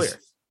think it's clear.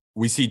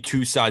 We see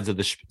two sides of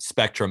the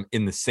spectrum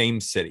in the same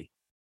city.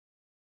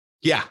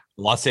 Yeah.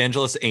 Los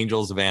Angeles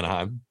Angels of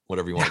Anaheim,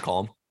 whatever you want to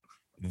call them.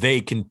 They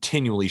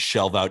continually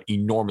shelve out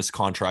enormous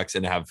contracts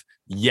and have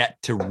yet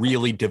to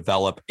really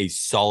develop a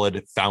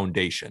solid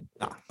foundation,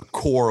 a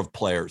core of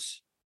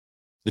players.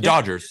 The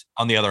Dodgers,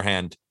 on the other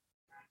hand,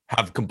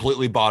 have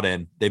completely bought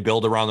in. They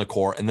build around the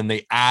core, and then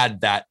they add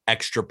that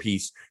extra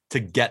piece to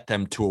get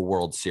them to a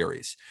World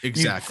Series.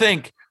 Exactly. You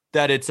think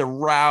that it's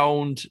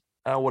around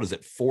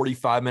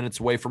 45 minutes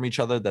away from each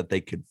other that they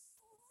could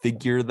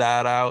figure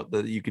that out,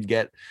 that you could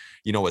get,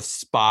 a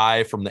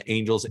spy from the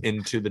Angels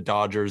into the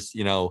Dodgers,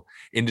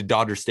 into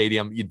Dodger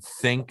Stadium, you'd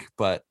think,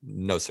 but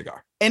no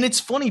cigar. And it's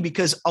funny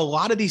because a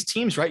lot of these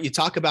teams, right? You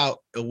talk about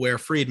where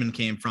Friedman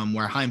came from,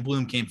 where Chaim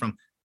Bloom came from.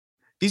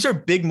 These are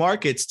big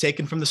markets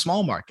taken from the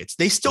small markets.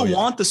 They still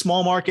want the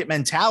small market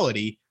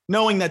mentality,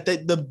 knowing that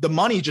the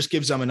money just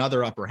gives them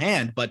another upper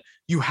hand, but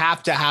you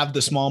have to have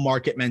the small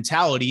market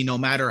mentality no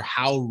matter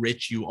how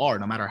rich you are,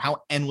 no matter how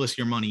endless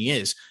your money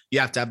is. You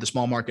have to have the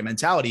small market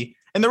mentality.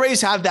 And the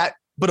Rays have that,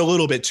 but a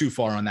little bit too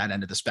far on that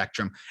end of the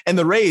spectrum. And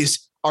the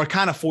Rays are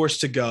kind of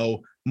forced to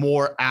go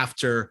more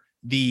after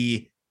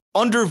the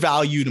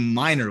undervalued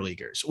minor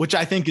leaguers, which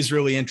I think is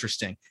really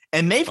interesting.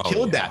 And they've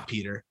killed that,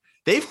 Peter.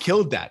 They've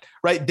killed that,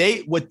 right?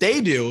 What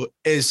they do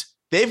is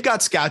they've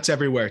got scouts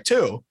everywhere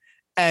too.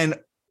 And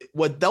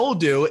what they'll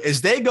do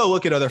is they go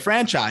look at other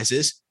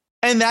franchises,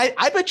 and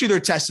I bet you they're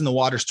testing the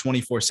waters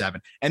 24/7,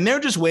 and they're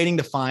just waiting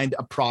to find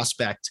a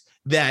prospect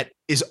that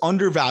is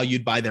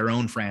undervalued by their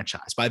own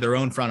franchise, by their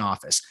own front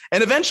office.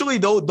 And eventually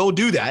they'll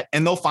do that,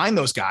 and they'll find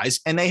those guys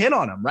and they hit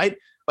on them, right?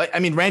 Like, I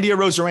mean, Randy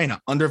Arozarena,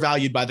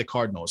 undervalued by the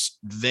Cardinals.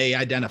 They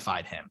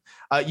identified him.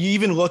 You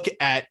even look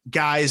at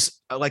guys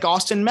like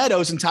Austin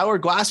Meadows and Tyler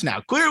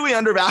Glasnow, clearly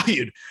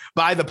undervalued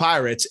by the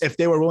Pirates if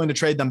they were willing to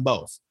trade them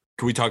both.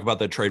 Can we talk about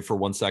that trade for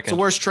 1 second? It's the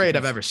worst trade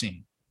I've ever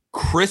seen.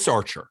 Chris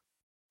Archer,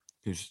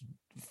 who's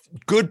a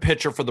good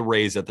pitcher for the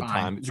Rays at the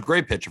time. He was a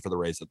great pitcher for the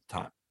Rays at the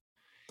time.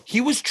 He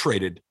was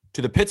traded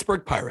to the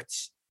Pittsburgh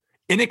Pirates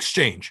in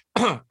exchange.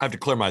 I have to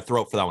clear my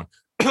throat for that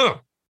one.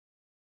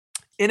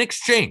 In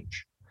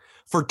exchange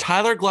for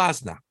Tyler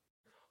Glasnow,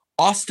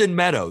 Austin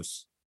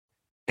Meadows,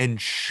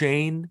 and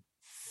Shane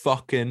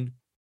fucking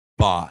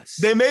Baz.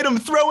 They made him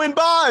throw in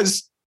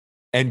Baz.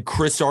 And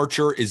Chris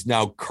Archer is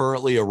now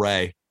currently a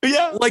Ray.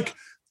 Yeah. Like,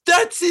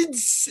 that's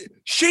insane.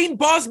 Shane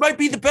Baz might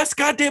be the best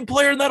goddamn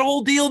player in that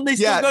whole deal, and they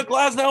still got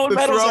Glasnow and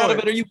Meadows out of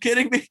it. Are you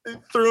kidding me? They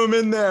threw him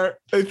in there.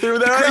 They threw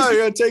that. Oh,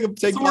 you're gonna take him.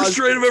 Take the worst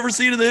trade I've ever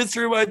seen in the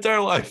history of my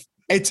entire life.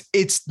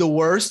 It's the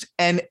worst.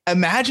 And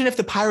imagine if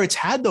the Pirates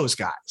had those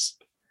guys.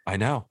 I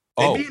know.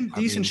 They'd be in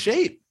decent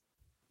shape.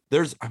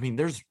 There's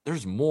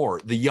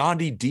more. The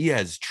Yandy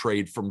Diaz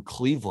trade from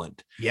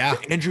Cleveland. Yeah.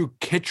 The Andrew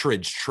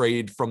Kittredge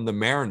trade from the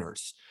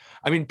Mariners.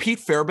 I mean, Pete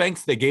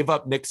Fairbanks, they gave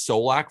up Nick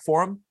Solak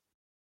for him.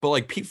 But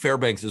like, Pete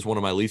Fairbanks is one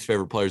of my least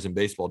favorite players in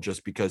baseball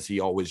just because he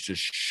always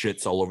just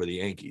shits all over the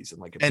Yankees. And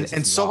like, and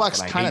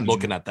Solak's kind of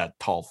looking at that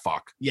tall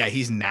fuck. Yeah,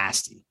 he's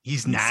nasty.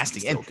 He's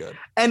nasty. He's so good.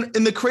 And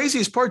the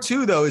craziest part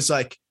too, though, is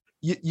like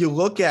you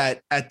look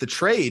at the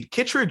trade,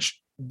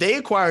 Kittredge, they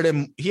acquired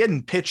him. He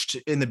hadn't pitched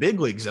in the big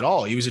leagues at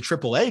all. He was a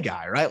AAA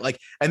guy, right? Like,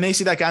 and they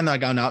see that guy and they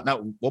go,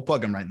 no, we'll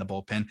plug him right in the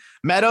bullpen.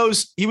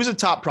 Meadows, he was a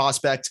top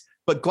prospect.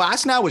 But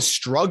Glasnow was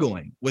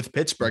struggling with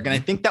Pittsburgh. And I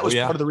think that was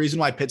part of the reason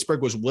why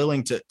Pittsburgh was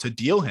willing to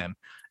deal him.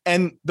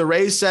 And the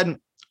Rays said,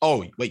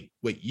 oh, wait,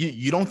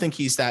 you don't think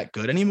he's that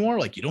good anymore?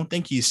 Like, you don't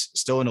think he's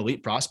still an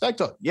elite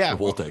prospect? Oh, yeah,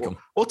 we'll take him.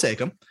 We'll take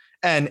him.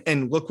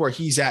 And look where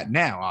he's at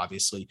now,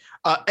 obviously.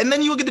 And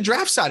then you look at the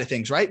draft side of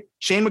things, right?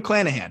 Shane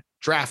McClanahan,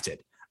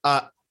 drafted.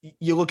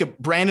 You look at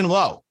Brandon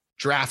Lowe,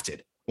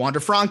 drafted.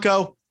 Wander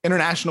Franco,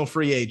 international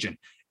free agent.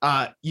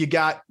 You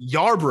got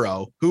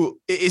Yarbrough, who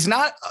is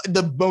not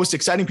the most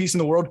exciting piece in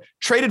the world,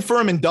 traded for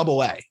him in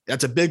AA.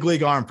 That's a big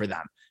league arm for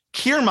them.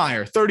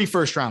 Kiermaier,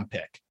 31st round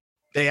pick.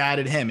 They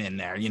added him in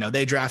there.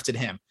 They drafted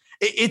him.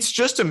 It's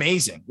just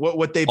amazing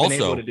what they've been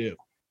able to do.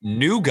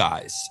 New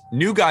guys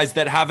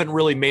that haven't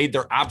really made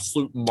their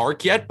absolute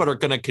mark yet, but are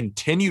going to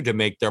continue to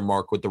make their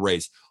mark with the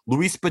Rays.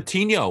 Luis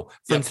Patino,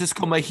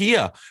 Francisco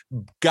Mejia,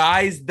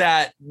 guys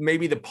that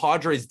maybe the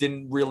Padres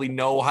didn't really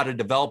know how to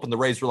develop, and the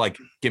Rays were like,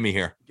 give me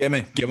here. Give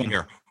me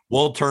here.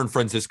 We'll turn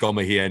Francisco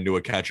Mejia into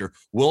a catcher.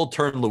 We'll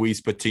turn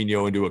Luis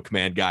Patino into a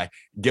command guy.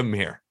 Give him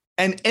here.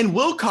 And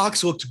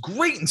Wilcox looked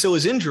great until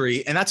his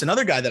injury. And that's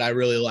another guy that I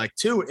really like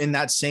too in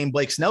that same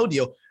Blake Snell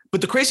deal.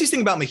 But the craziest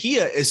thing about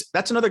Mejia is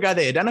that's another guy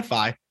they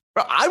identify.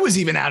 Bro, I was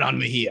even out on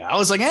Mejia. I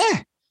was like,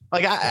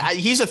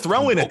 he's a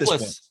throw-in at this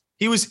point.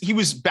 He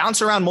was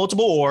bouncing around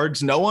multiple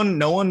orgs. No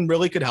one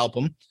really could help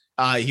him.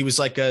 He was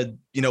like a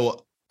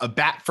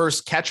bat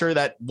first catcher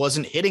that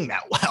wasn't hitting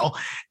that well.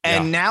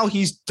 And now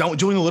he's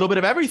doing a little bit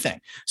of everything.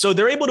 So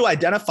they're able to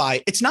identify.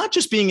 It's not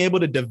just being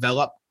able to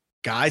develop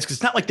guys, because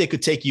it's not like they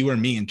could take you or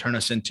me and turn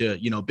us into,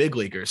 big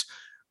leaguers.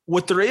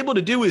 What they're able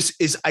to do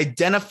is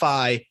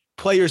identify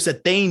players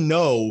that they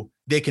know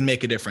they can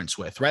make a difference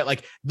with, right?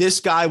 Like this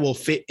guy will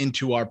fit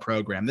into our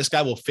program. This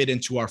guy will fit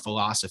into our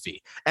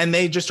philosophy. And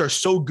they just are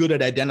so good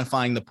at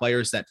identifying the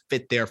players that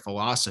fit their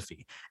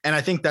philosophy. And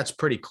I think that's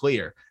pretty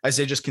clear as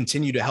they just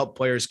continue to help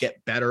players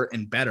get better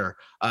and better.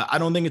 I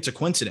don't think it's a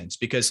coincidence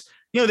because,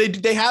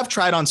 they have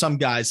tried on some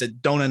guys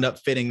that don't end up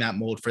fitting that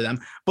mold for them,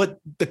 but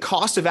the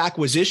cost of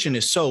acquisition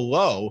is so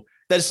low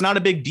that it's not a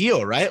big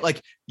deal, right?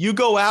 Like you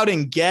go out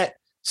and get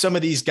some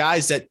of these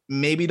guys that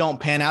maybe don't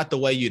pan out the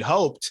way you'd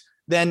hoped,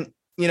 then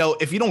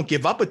if you don't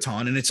give up a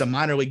ton and it's a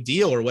minor league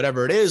deal or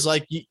whatever it is,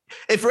 like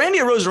if Randy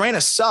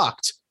Arozarena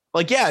sucked,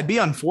 like, yeah, it'd be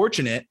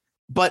unfortunate,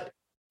 but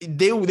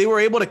they were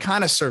able to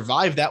kind of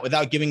survive that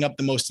without giving up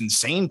the most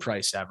insane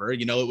price ever.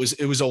 It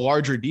was a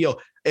larger deal.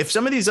 If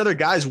some of these other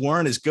guys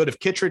weren't as good, if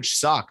Kittredge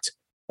sucked,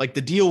 like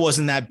the deal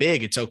wasn't that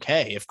big. It's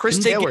okay. If Chris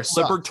Taylor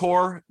sucked,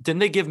 didn't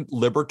they give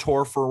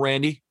Libertor for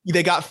Randy?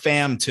 They got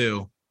Pham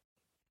too.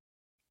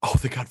 Oh,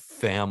 they got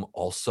Pham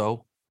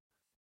also.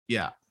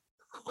 Yeah.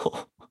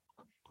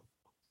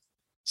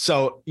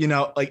 So,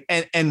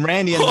 and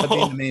Randy ended up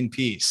being the main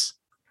piece.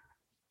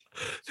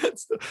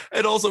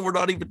 And also, we're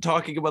not even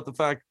talking about the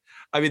fact,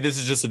 this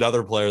is just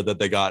another player that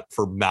they got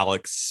for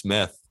Malik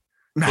Smith.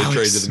 They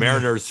traded the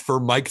Mariners for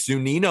Mike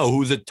Zunino,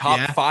 who's a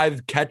top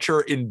 5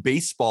 catcher in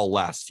baseball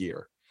last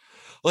year.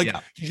 You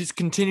just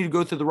continue to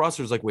go through the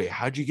rosters. Like, wait,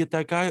 how'd you get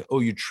that guy? Oh,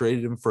 you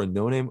traded him for a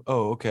no-name?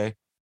 Oh, okay.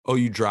 Oh,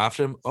 you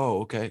drafted him?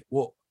 Oh, okay.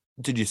 Well,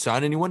 did you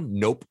sign anyone?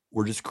 Nope.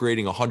 We're just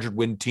creating a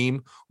 100-win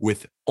team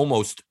with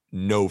almost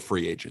no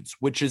free agents,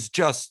 which is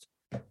just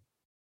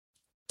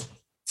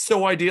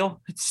so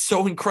ideal. It's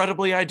so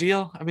incredibly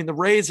ideal. The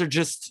Rays are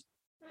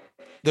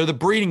they're the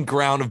breeding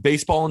ground of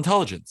baseball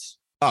intelligence.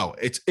 Oh,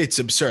 it's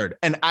absurd.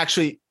 And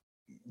actually,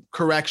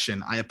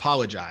 correction, I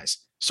apologize.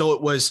 So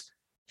it was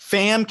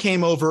Pham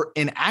came over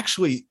in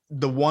actually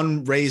the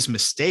one Rays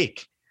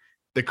mistake,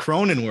 the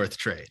Cronenworth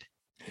trade.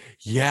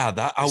 Yeah,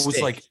 that I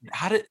was like,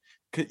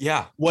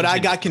 What I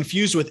got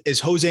confused with is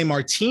Jose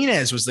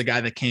Martinez was the guy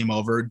that came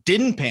over,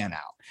 didn't pan out.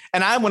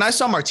 And when I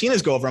saw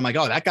Martinez go over, I'm like,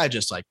 oh, that guy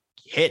just like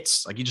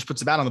hits, like he just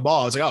puts the bat on the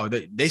ball. I was like,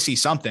 oh, they see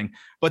something,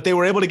 but they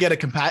were able to get a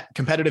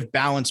competitive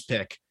balance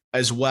pick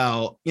as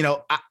well.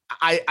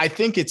 I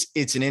think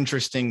it's an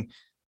interesting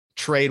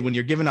trade when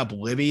you're giving up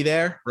Libby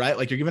there, right?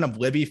 Like you're giving up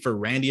Libby for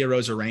Randy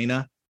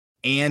Arozarena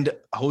and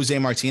Jose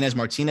Martinez.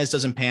 Martinez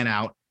doesn't pan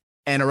out,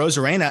 and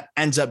Arozarena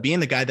ends up being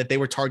the guy that they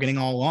were targeting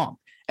all along.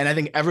 And I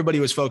think everybody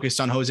was focused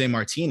on Jose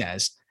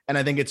Martinez. And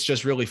I think it's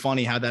just really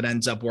funny how that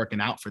ends up working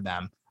out for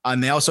them.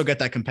 And they also get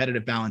that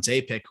competitive balance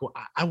A pick.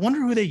 I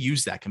wonder who they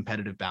use that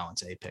competitive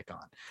balance A pick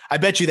on. I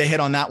bet you they hit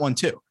on that one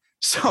too.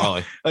 So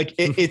probably.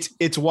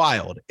 It's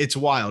wild. It's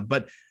wild,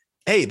 but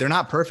hey, they're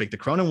not perfect. The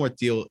Cronenworth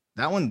deal,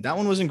 that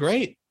one wasn't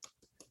great.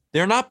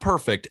 They're not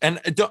perfect. And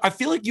I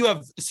feel like you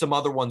have some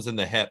other ones in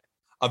the hip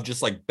of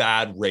just like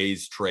bad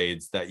Rays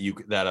trades that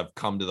have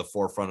come to the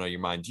forefront of your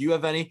mind. Do you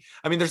have any?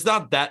 There's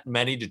not that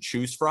many to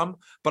choose from,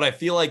 but I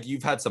feel like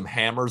you've had some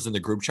hammers in the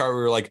group chat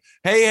where you're like,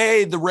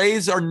 hey, the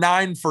Rays are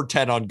 9 for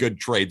 10 on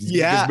good trades.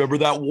 Yeah. You remember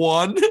that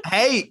one?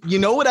 Hey, you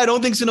know what I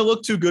don't think is going to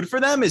look too good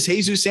for them is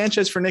Jesus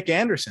Sanchez for Nick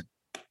Anderson.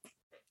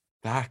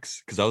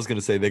 Facts. Because I was going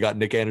to say they got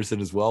Nick Anderson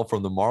as well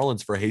from the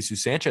Marlins for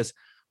Jesus Sanchez.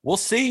 We'll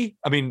see.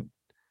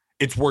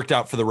 It's worked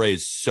out for the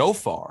Rays so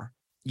far.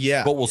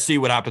 Yeah. But we'll see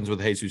what happens with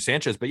Jesus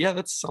Sanchez. But yeah,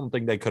 that's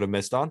something they could have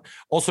missed on.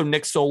 Also,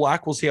 Nick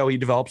Solak, we'll see how he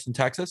develops in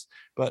Texas.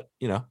 But,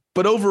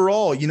 But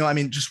overall,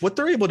 just what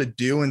they're able to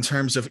do in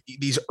terms of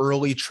these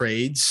early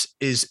trades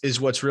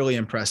is what's really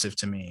impressive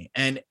to me.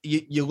 And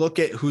you look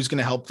at who's going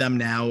to help them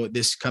now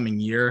this coming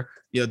year.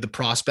 The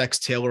prospects,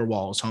 Taylor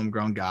Walls,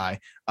 homegrown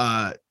guy.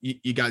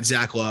 You got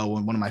Zach Lowe,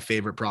 and one of my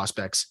favorite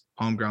prospects,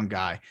 homegrown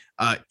guy.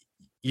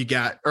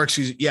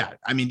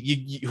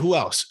 Who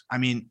else?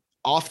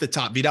 Off the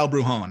top, Vidal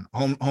Brujon,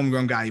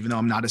 homegrown guy, even though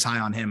I'm not as high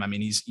on him.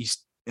 He's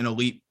an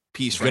elite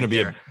piece. He's going to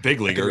be a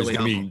big leaguer. He's going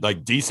to be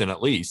like decent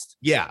at least.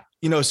 Yeah.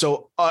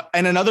 So,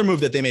 and another move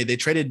that they made, they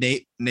traded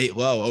Nate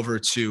Lowe over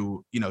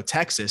to,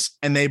 Texas,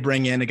 and they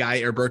bring in a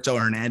guy, Alberto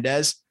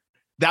Hernandez.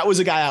 That was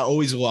a guy I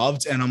always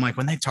loved. And I'm like,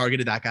 when they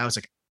targeted that guy, I was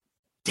like,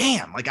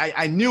 damn, like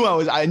I knew I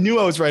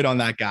was right on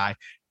that guy.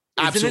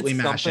 Absolutely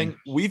mashing.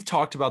 We've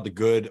talked about the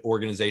good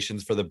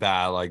organizations for the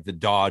bad, like the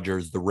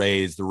Dodgers, the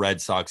Rays, the Red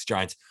Sox,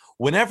 Giants.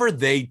 Whenever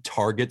they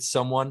target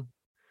someone,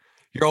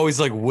 you're always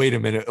like, wait a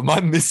minute, am I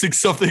missing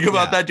something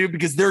about that dude?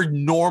 Because they're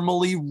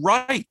normally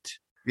right.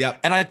 Yeah.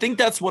 And I think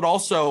that's what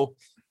also,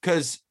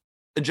 because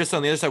just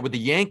on the other side with the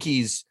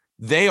Yankees,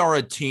 they are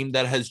a team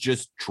that has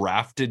just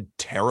drafted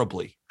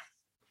terribly.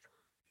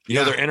 You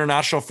know, their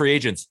international free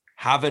agents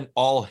haven't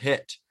all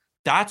hit.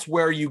 That's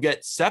where you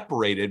get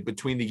separated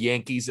between the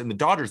Yankees and the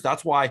Dodgers.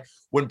 That's why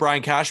when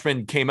Brian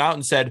Cashman came out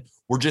and said,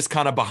 we're just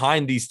kind of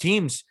behind these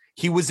teams,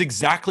 he was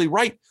exactly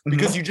right,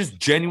 because you just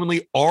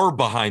genuinely are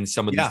behind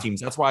some of these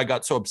teams. That's why I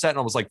got so upset. And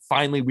I was like,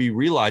 finally, we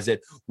realize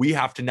it. We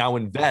have to now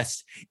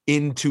invest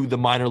into the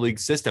minor league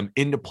system,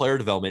 into player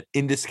development,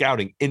 into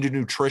scouting, into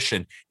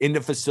nutrition,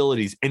 into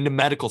facilities, into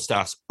medical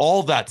staffs.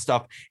 All that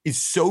stuff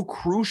is so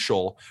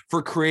crucial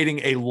for creating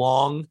a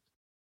long,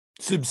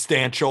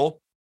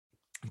 substantial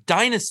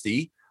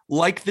dynasty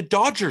like the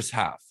Dodgers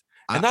have.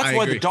 And that's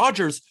why the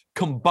Dodgers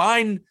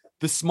combine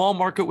the small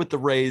market with the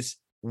Rays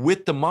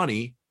with the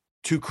money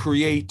to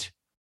create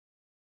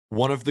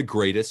one of the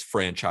greatest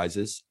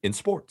franchises in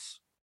sports.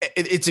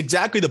 It's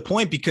exactly the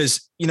point,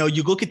 because, you know,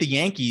 you look at the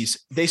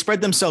Yankees, they spread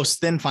themselves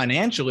thin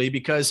financially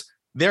because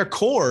their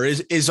core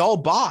is all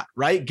bought,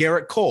 right?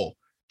 Garrett Cole,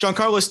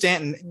 Giancarlo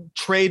Stanton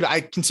trade.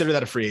 I consider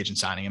that a free agent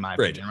signing in my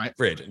opinion, right?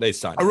 Free agent. They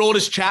signed.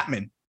 Aroldis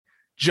Chapman.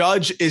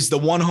 Judge is the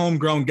one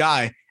homegrown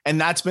guy,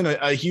 and that's been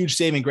a huge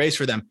saving grace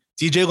for them.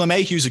 DJ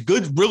LeMahieu's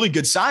a really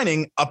good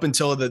signing up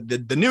until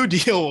the new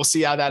deal. We'll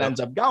see how that ends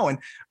up going,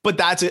 but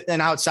that's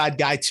an outside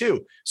guy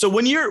too. So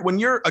when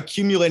you're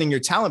accumulating your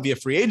talent via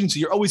free agency,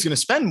 you're always going to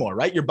spend more,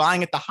 right? You're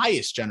buying at the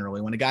highest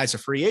generally when a guy's a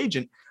free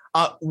agent.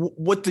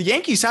 What the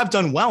Yankees have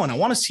done well, and I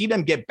want to see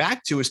them get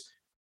back to, is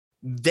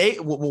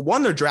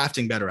they're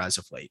drafting better as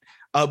of late,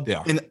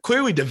 and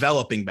clearly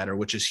developing better,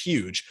 which is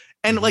huge.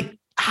 And like,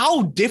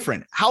 how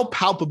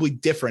palpably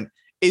different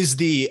is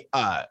the,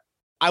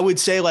 I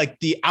would say, like,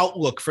 the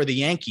outlook for the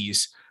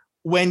Yankees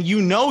when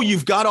you know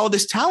you've got all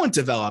this talent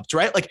developed,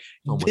 right? Like,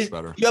 so much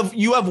better.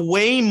 You have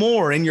way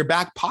more in your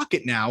back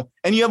pocket now,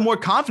 and you have more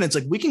confidence.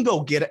 Like, we can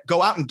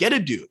go out and get a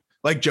dude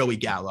like Joey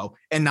Gallo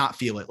and not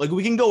feel it. Like,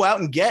 we can go out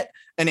and get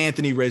an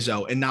Anthony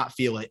Rizzo and not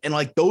feel it. And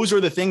like, those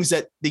are the things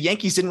that the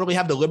Yankees didn't really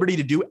have the liberty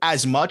to do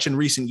as much in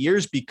recent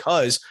years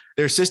because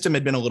their system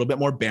had been a little bit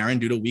more barren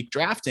due to weak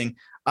drafting.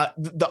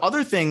 The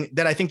other thing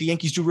that I think the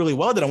Yankees do really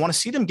well that I want to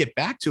see them get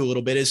back to a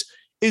little bit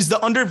is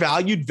the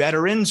undervalued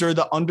veterans, or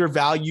the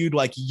undervalued,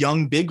 like,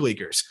 young big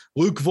leaguers.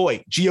 Luke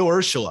Voit, Gio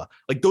Urshela,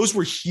 like, those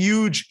were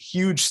huge,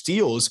 huge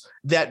steals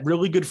that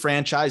really good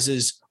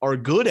franchises are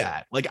good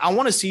at. Like, I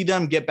want to see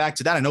them get back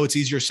to that. I know it's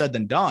easier said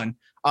than done,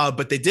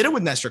 but they did it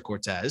with Nestor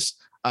Cortez.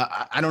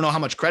 I don't know how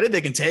much credit they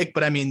can take,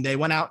 but I mean, they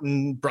went out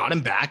and brought him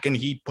back and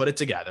he put it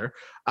together.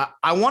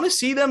 I want to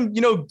see them,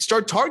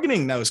 start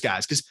targeting those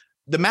guys, because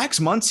the Max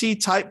Muncy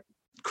type,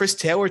 Chris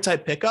Taylor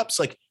type pickups,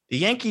 like, the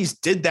Yankees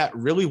did that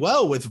really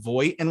well with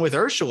Voit and with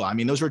Urshela. I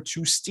mean, those were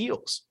two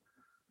steals.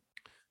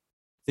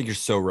 I think you're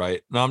so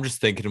right. No, I'm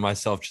just thinking to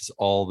myself, just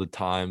all the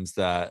times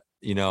that,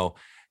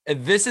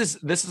 this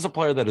is a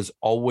player that has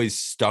always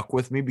stuck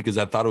with me, because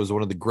I thought it was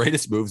one of the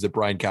greatest moves that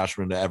Brian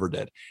Cashman ever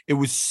did. It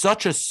was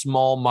such a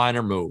small,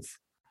 minor move.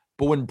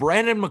 But when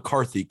Brandon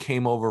McCarthy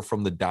came over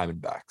from the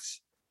Diamondbacks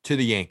to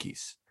the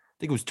Yankees, I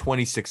think it was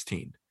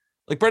 2016.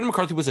 Like, Brandon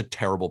McCarthy was a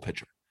terrible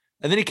pitcher.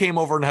 And then he came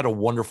over and had a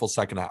wonderful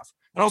second half.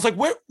 And I was like,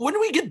 when do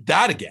we get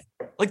that again?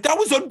 Like, that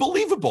was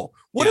unbelievable.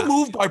 What a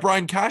move by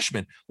Brian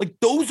Cashman. Like,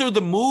 those are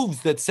the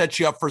moves that set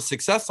you up for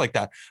success like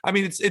that. I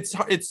mean,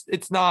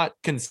 it's not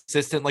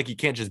consistent. Like, you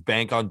can't just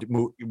bank on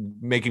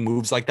making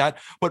moves like that,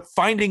 but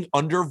finding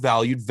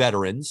undervalued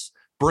veterans,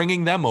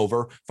 bringing them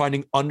over,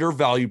 finding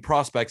undervalued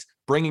prospects,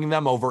 bringing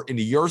them over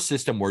into your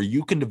system where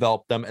you can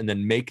develop them and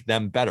then make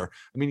them better.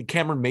 I mean,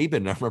 Cameron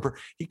Maybin, I remember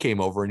he came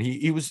over and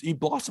he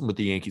blossomed with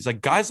the Yankees. Like,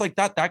 guys like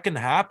that can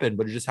happen,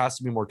 but it just has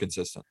to be more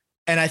consistent.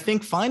 And I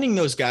think finding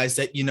those guys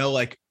that,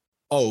 like,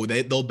 oh,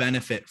 they'll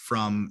benefit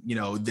from,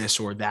 this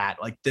or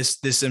that, like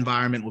this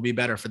environment will be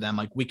better for them.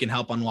 Like, we can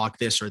help unlock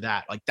this or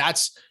that. Like,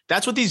 that's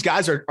what these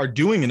guys are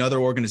doing in other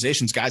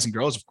organizations, guys and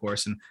girls, of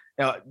course. And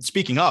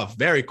speaking of,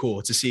 very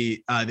cool to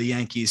see the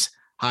Yankees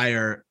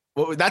hire.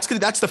 Well, that's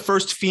the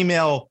first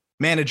female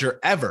manager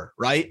ever,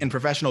 right, in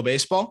professional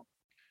baseball.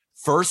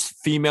 First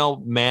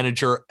female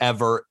manager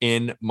ever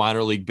in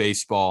minor league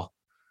baseball.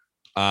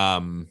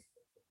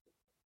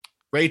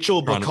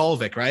 Rachel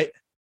Bukovic, right?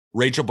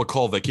 Rachel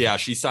Bukovic. Yeah.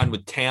 She signed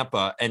with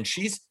Tampa, and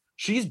she's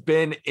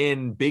been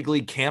in big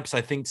league camps, I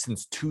think,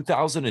 since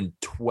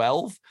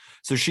 2012.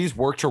 So she's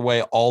worked her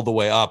way all the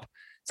way up.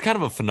 It's kind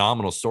of a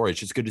phenomenal story. It's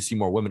just good to see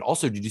more women.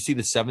 Also, did you see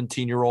the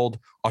 17-year-old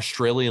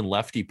Australian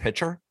lefty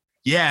pitcher?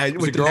 Yeah.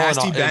 With the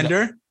nasty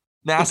bender.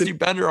 Nasty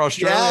bender,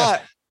 Australia. Yeah.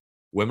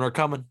 Women are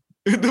coming.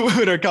 The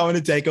women are coming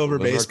to take over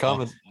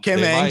baseball. Kim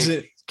Ang's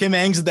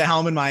at the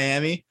helm in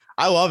Miami.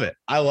 I love it.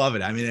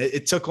 I mean,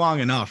 it took long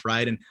enough,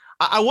 right? And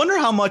I wonder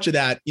how much of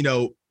that,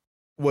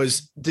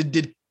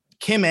 did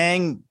Kim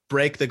Ang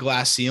break the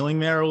glass ceiling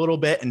there a little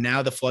bit, and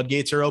now the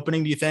floodgates are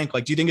opening? Do you think?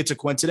 Like, do you think it's a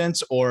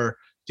coincidence, or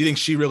do you think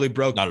she really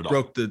broke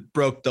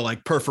the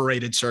like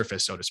perforated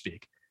surface, so to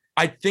speak?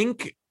 I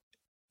think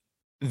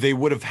they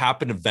would have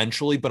happened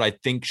eventually, but I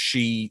think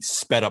she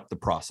sped up the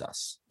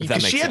process.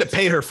 Because she had to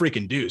pay her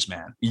freaking dues,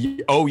 man.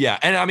 Oh yeah,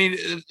 and I mean,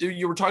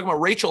 you were talking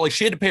about Rachel. Like,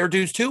 she had to pay her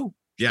dues too.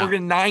 Yeah.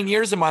 Working 9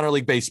 years in minor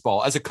league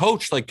baseball as a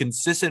coach, like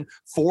consistent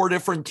 4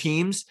 different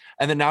teams.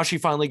 And then now she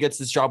finally gets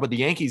this job with the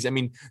Yankees. I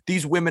mean,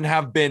 these women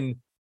have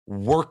been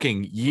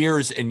working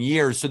years and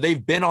years. So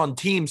they've been on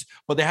teams,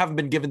 but they haven't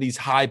been given these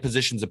high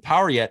positions of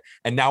power yet.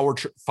 And now we're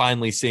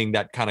finally seeing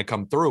that kind of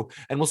come through,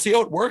 and we'll see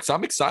how it works.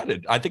 I'm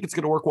excited. I think it's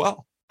going to work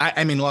well.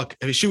 I mean, look,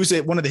 she was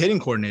one of the hitting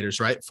coordinators,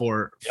 right?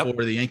 For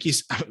the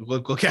Yankees.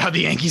 Look how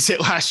the Yankees hit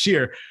last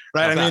year,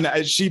 right? I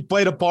mean, she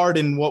played a part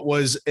in what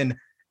was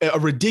a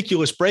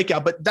ridiculous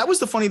breakout. But that was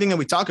the funny thing that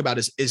we talk about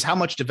is how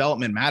much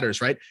development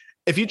matters, right?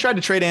 If you tried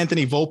to trade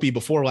Anthony Volpe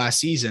before last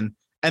season,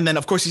 and then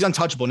of course he's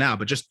untouchable now,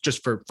 but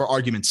just for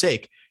argument's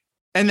sake,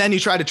 and then you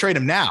try to trade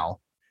him now,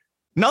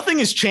 nothing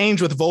has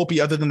changed with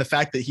Volpe other than the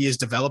fact that he has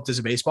developed as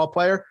a baseball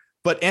player.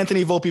 But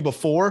Anthony Volpe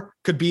before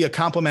could be a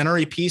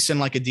complimentary piece in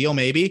like a deal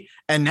maybe,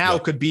 and now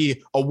could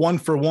be a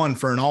 1-for-1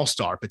 for an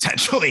all-star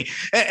potentially.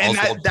 And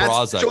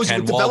that shows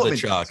Ken you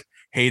development. Waldichuk,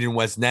 Hayden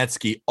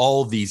Wesneski,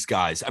 all these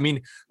guys. I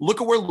mean, look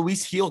at where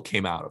Luis Heel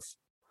came out of.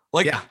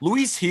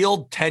 Luis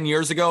Heel 10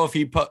 years ago, if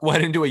he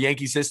went into a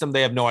Yankee system,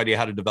 they have no idea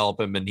how to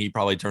develop him, and he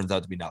probably turns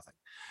out to be nothing.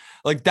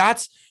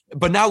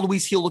 But now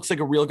Luis Heel looks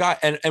like a real guy.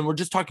 And we're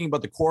just talking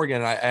about the core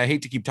again. I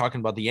hate to keep talking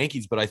about the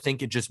Yankees, but I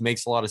think it just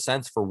makes a lot of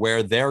sense for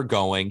where they're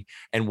going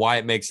and why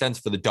it makes sense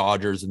for the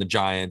Dodgers and the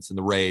Giants and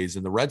the Rays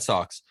and the Red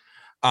Sox.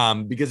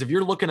 Because if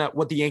you're looking at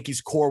what the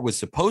Yankees core was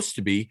supposed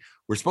to be,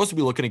 we're supposed to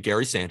be looking at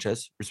Gary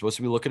Sanchez. We're supposed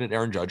to be looking at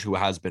Aaron Judge, who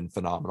has been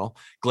phenomenal.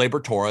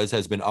 Gleyber Torres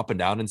has been up and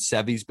down, and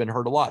Sevy's been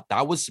hurt a lot.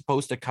 That was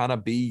supposed to kind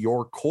of be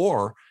your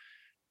core.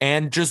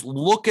 And just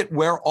look at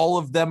where all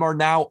of them are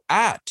now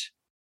at.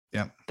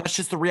 Yeah. That's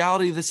just the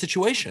reality of the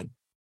situation.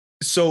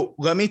 So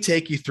let me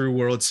take you through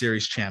World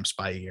Series champs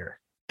by year.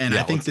 And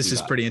I think this is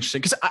pretty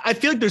interesting because I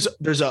feel like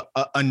there's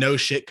a no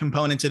shit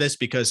component to this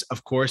because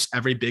of course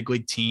every big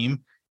league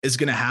team is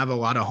going to have a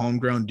lot of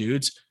homegrown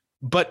dudes.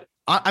 But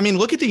I mean,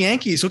 look at the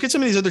Yankees, look at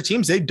some of these other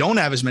teams. They don't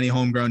have as many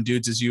homegrown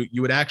dudes as you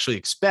would actually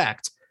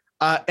expect.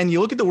 And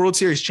you look at the World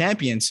Series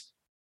champions,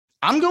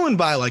 I'm going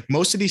by like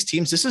most of these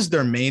teams, this is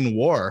their main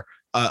war.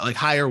 Like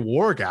higher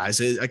war guys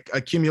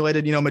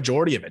accumulated,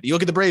 majority of it. You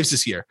look at the Braves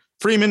this year,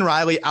 Freeman,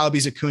 Riley,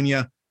 Albies,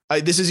 Acuna.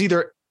 This is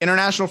either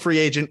international free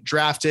agent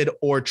drafted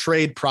or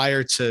trade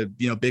prior to,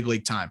 big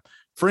league time.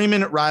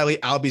 Freeman, Riley,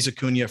 Albies,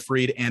 Acuna,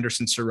 Fried,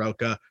 Anderson,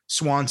 Soroka,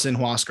 Swanson,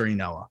 Huascar,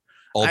 Noah.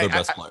 All their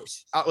best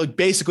players. Like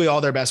basically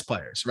all their best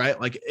players, right?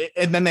 Like,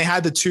 and then they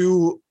had the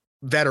 2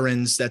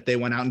 veterans that they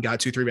went out and got,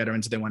 2-3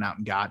 veterans that they went out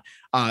and got.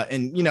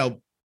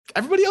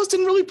 Everybody else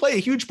didn't really play a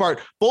huge part.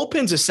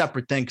 Bullpen's a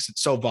separate thing because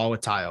it's so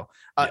volatile.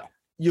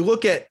 You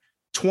look at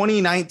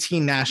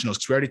 2019 Nationals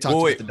because we already talked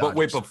about the Dodgers. But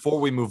wait, before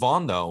we move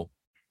on, though,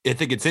 I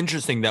think it's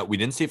interesting that we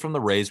didn't see it from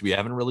the Rays. We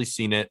haven't really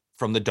seen it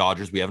from the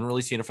Dodgers. We haven't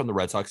really seen it from the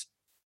Red Sox.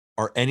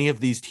 Are any of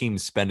these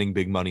teams spending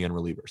big money on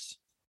relievers?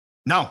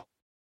 No,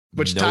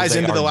 which ties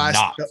into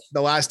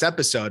the last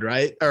episode,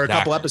 right? Or a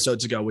couple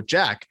episodes ago with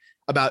Jack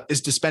about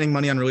does spending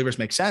money on relievers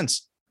make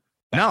sense?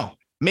 No.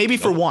 Maybe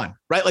for one,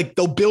 right? Like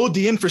they'll build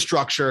the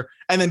infrastructure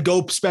and then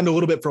go spend a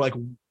little bit for like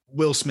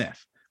Will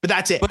Smith, but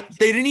that's it. But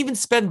they didn't even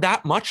spend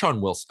that much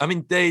on Will. I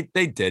mean, they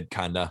did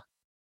kind of.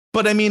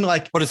 But I mean,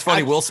 like, but it's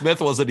funny. Will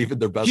Smith wasn't even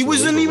their best. He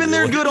wasn't even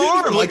their good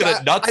arm. Look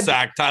at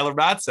Nutsack, Tyler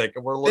Matzik,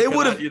 and we're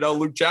looking at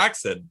Luke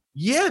Jackson.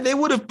 Yeah, they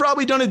would have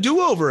probably done a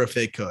do-over if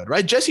they could,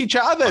 right? Jesse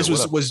Chavez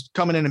was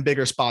coming in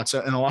bigger spots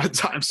in a lot of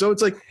times. So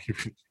it's like.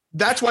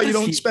 That's why you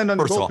don't spend on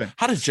the bullpen.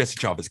 How does Jesse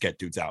Chavez get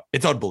dudes out?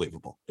 It's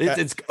unbelievable.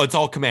 It's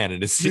all command,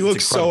 and he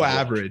looks so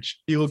average.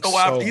 He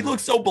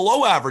looks so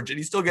below average, and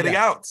he's still getting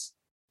outs.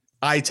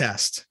 Eye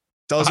test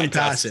doesn't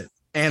pass it.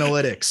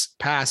 Analytics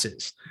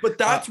passes. But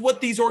that's what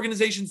these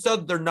organizations do.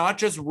 They're not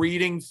just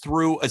reading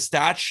through a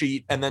stat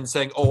sheet and then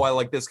saying, "Oh, I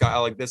like this guy. I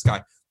like this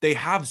guy." They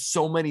have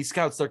so many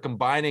scouts. They're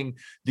combining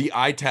the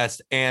eye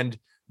test and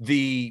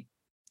the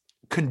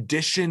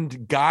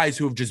conditioned guys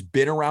who have just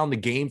been around the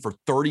game for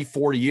 30,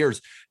 40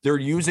 years. They're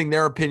using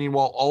their opinion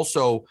while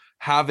also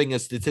having a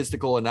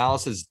statistical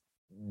analysis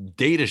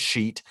data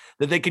sheet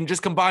that they can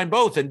just combine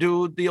both and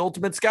do the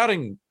ultimate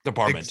scouting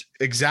department.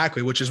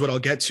 Exactly, which is what I'll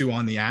get to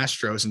on the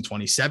Astros in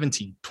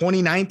 2017.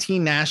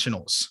 2019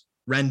 Nationals,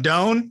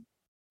 Rendon,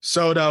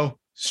 Soto,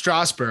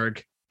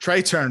 Strasburg,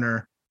 Trey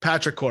Turner,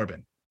 Patrick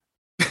Corbin.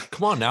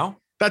 Come on now.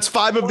 That's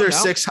 5 of their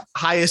 6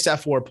 highest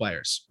F4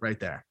 players right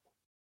there.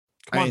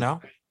 Come on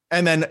now.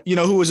 And then,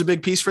 who was a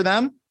big piece for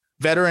them?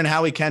 Veteran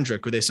Howie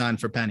Kendrick, who they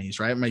signed for pennies,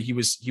 right? I mean, he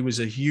was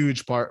a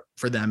huge part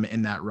for them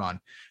in that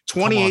run.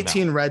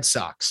 2018 Red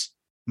Sox,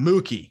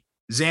 Mookie,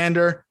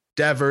 Xander,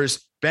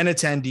 Devers,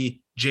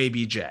 Benintendi,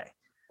 JBJ.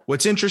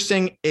 What's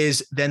interesting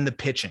is then the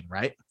pitching,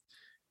 right?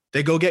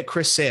 They go get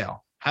Chris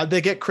Sale. How'd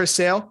they get Chris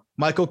Sale?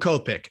 Michael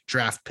Kopech,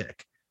 draft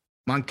pick.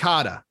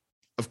 Moncada,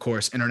 of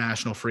course,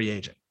 international free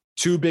agent.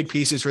 2 big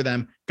pieces for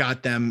them,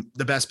 got them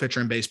the best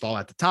pitcher in baseball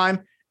at the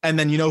time. And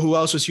then who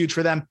else was huge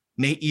for them?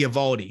 Nate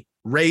Eovaldi,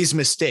 Ray's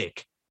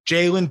mistake,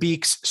 Jalen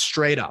Beeks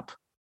straight up.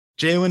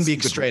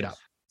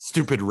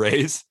 Stupid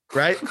Rays.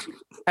 Right?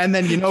 And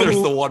then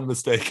there's the one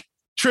mistake.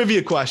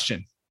 Trivia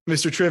question.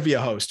 Mr. Trivia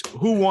host,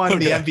 who won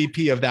the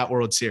MVP of that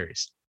World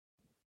Series?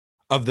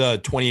 Of the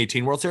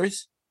 2018 World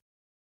Series?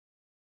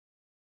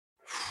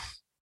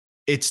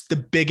 It's the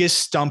biggest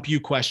stump you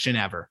question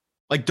ever.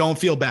 Like, don't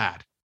feel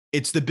bad.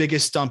 It's the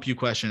biggest stump you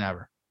question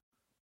ever.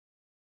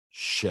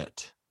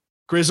 Shit.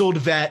 Grizzled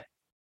vet.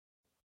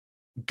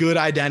 Good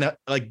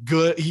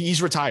good.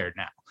 He's retired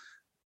now.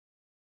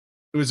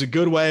 It was a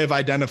good way of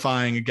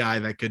identifying a guy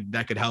that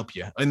could help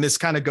you. And this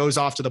kind of goes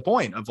off to the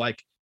point of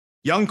like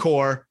young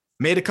core,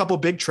 made a couple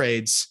big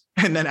trades,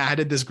 and then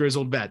added this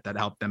grizzled vet that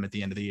helped them at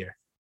the end of the year.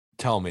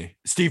 Tell me.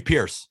 Steve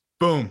Pearce.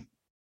 Boom.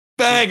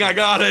 Bang, I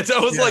got it. I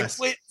was like,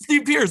 wait,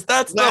 Steve Pearce,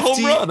 that's lefty, the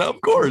home run,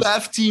 of course.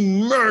 Lefty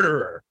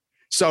murderer.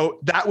 So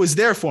that was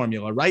their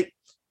formula, right?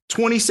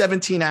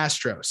 2017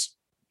 Astros.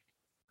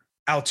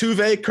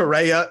 Altuve,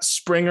 Correa,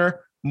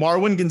 Springer,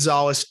 Marwin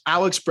Gonzalez,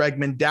 Alex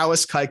Bregman,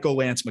 Dallas Keuchel,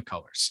 Lance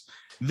McCullers.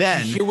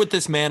 Then you hear what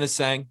this man is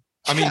saying?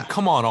 I mean,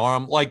 come on,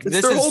 Aram. Like,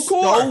 this is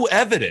so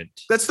evident.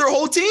 That's their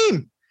whole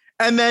team.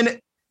 And then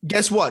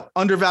guess what?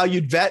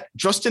 Undervalued vet,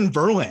 Justin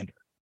Verlander.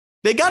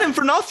 They got him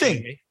for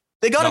nothing.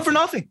 They got him for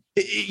nothing.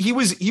 He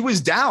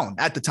was down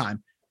at the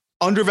time.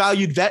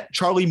 Undervalued vet,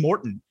 Charlie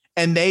Morton.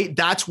 And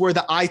that's where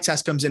the eye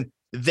test comes in.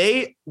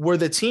 They were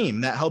the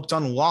team that helped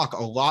unlock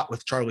a lot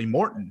with Charlie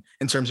Morton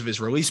in terms of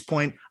his release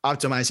point,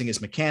 optimizing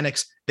his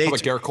mechanics. How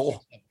about Garrett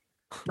Cole?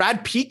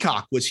 Brad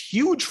Peacock was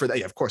huge for that.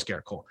 Yeah, of course,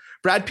 Garrett Cole.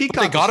 Brad Peacock.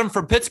 But they got him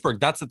from Pittsburgh.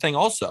 That's the thing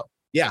also.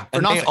 Yeah.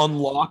 And they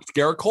unlocked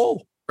Garrett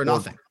Cole. For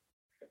nothing.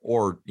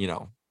 Or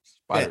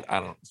Spider, I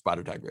don't know,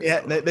 Spider Tiger.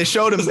 Yeah, they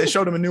showed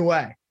him a new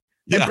way.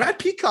 And Brad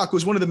Peacock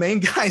was one of the main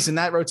guys in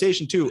that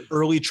rotation too,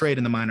 early trade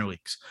in the minor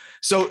leagues.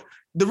 So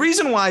the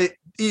reason why,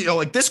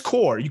 like this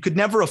core, you could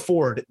never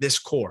afford this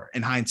core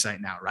in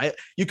hindsight now, right?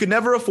 You could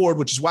never afford,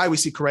 which is why we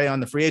see Correa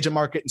on the free agent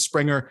market and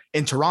Springer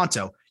in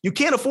Toronto. You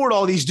can't afford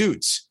all these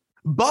dudes,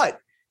 but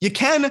you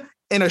can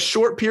in a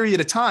short period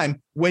of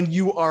time when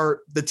you are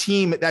the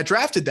team that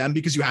drafted them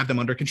because you have them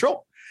under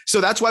control. So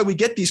that's why we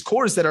get these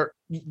cores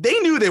they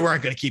knew they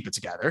weren't going to keep it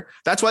together.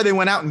 That's why they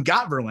went out and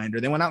got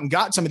Verlander. They went out and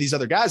got some of these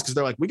other guys because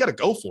they're like, we got to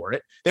go for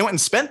it. They went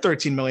and spent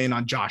 $13 million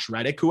on Josh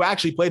Reddick, who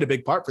actually played a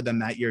big part for them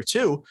that year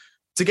too,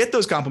 to get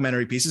those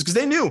complementary pieces because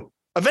they knew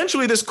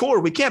eventually this core,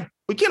 we can't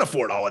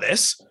afford all of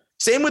this.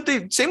 Same with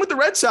the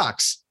Red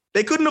Sox.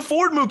 They couldn't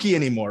afford Mookie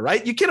anymore,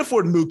 right? You can't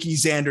afford Mookie,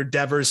 Xander,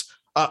 Devers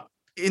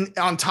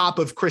on top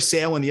of Chris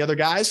Sale and the other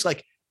guys.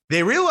 Like,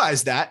 they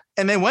realized that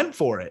and they went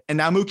for it. And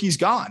now Mookie's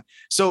gone.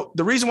 So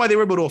the reason why they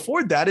were able to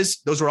afford that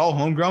is those were all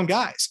homegrown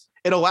guys.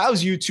 It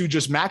allows you to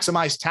just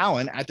maximize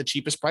talent at the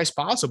cheapest price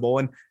possible.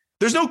 And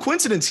there's no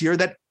coincidence here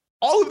that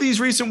all of these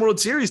recent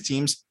World Series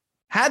teams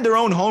had their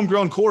own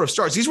homegrown core of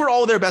stars. These were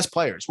all their best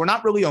players. We're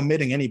not really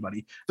omitting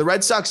anybody. The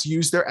Red Sox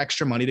used their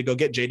extra money to go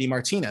get JD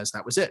Martinez.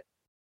 That was it.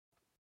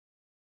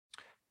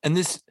 And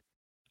this,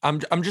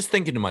 I'm just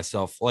thinking to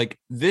myself, like,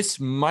 this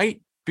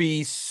might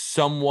be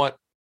somewhat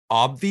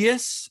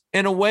obvious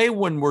in a way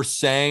when we're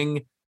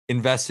saying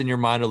invest in your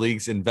minor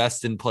leagues,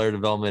 invest in player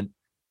development.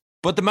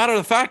 But the matter of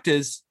the fact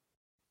is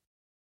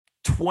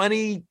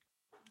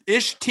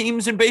 20-ish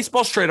teams in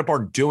baseball straight up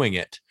aren't doing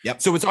it.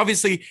 Yep. So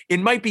it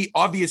might be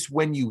obvious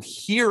when you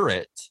hear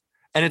it.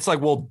 And it's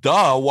like, well,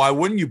 duh, why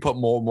wouldn't you put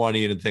more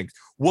money into things?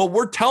 Well,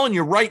 we're telling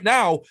you right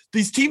now,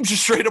 these teams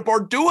just straight up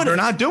aren't doing it. They're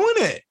not doing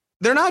it.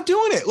 They're not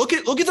doing it. Look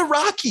at the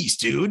Rockies,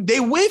 dude. They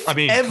whiff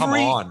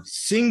every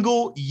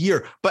single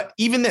year. But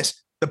even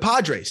this, the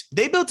Padres,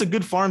 they built a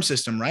good farm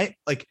system, right?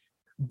 Like,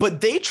 but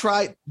they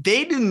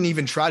didn't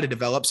even try to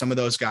develop some of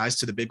those guys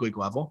to the big league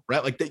level,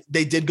 right? Like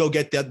they did go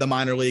get the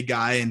minor league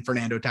guy, and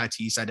Fernando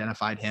Tatis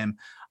identified him.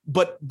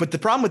 But the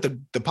problem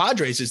with the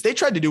Padres is they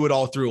tried to do it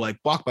all through like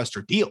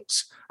blockbuster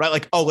deals, right?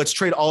 Like, oh, let's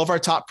trade all of our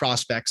top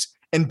prospects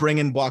and bring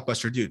in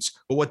blockbuster dudes.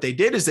 But what they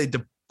did is they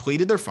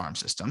depleted their farm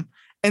system.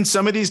 And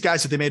some of these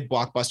guys that they made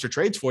blockbuster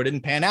trades for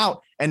didn't pan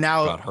out. And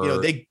now,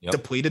 they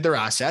depleted their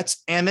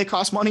assets and they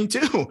cost money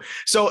too.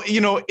 So,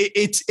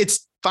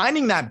 it's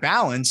finding that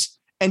balance,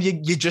 and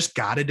you just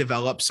got to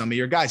develop some of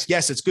your guys.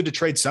 Yes, it's good to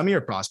trade some of your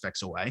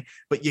prospects away,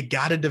 but you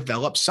got to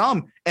develop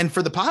some. And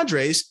for the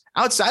Padres,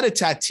 outside of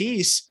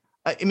Tatis,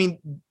 I mean,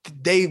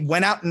 they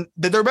went out and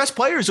their best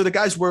players are the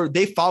guys where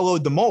they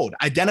followed the mold,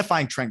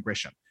 identifying Trent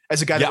Grisham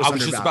as a guy. I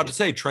was just about to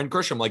say Trent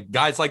Grisham, like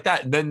guys like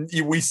that. And then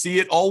we see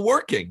it all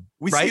working.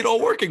 See it all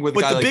working with.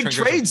 But the big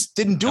trades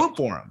didn't do it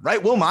for him,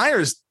 right? Will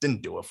Myers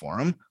didn't do it for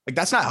him. Like,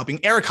 that's not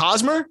helping. Eric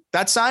Hosmer,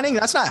 that signing,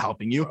 that's not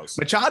helping you.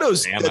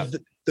 Machado's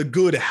the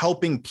good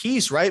helping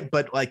piece, right?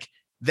 But like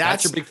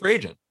that's your big free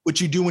agent.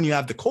 What you do when you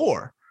have the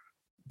core.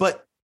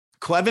 But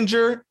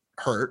Clevenger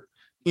hurt.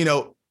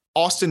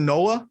 Austin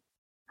Nola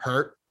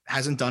hurt,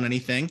 hasn't done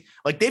anything.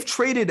 Like, they've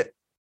traded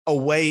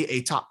away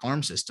a top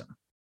farm system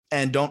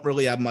and don't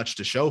really have much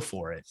to show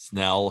for it.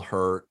 Snell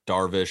hurt,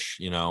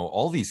 Darvish,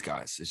 all these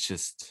guys. It's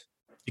just,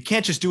 you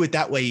can't just do it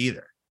that way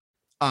either.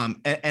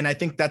 And I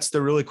think that's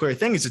the really clear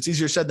thing is it's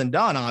easier said than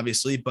done,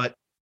 obviously, but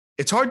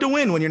it's hard to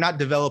win when you're not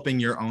developing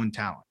your own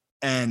talent.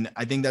 And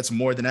I think that's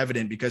more than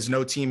evident because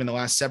no team in the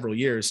last several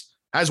years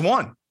has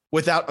won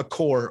without a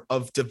core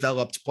of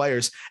developed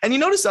players. And you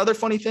notice the other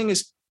funny thing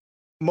is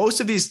most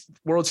of these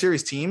World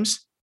Series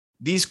teams,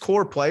 these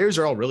core players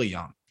are all really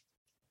young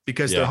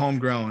because they're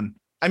homegrown.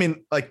 I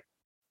mean, like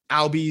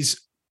Albies,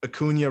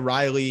 Acuna,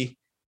 Riley,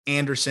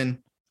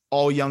 Anderson,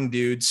 all young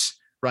dudes,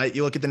 right?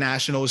 You look at the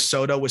Nationals,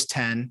 Soto was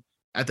 10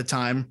 at the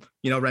time.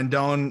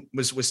 Rendon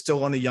was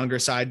still on the younger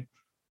side.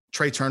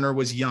 Trey Turner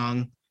was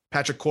young.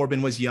 Patrick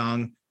Corbin was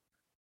young.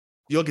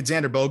 You look at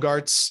Xander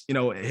Bogaerts,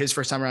 his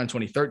first time around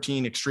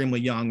 2013, extremely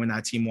young when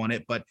that team won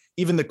it. But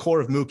even the core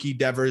of Mookie,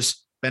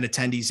 Devers,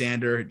 Benintendi,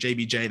 Xander,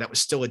 JBJ, that was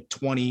still a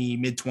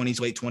mid-20s,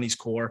 late 20s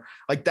core.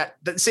 Like that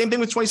same thing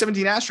with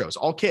 2017 Astros,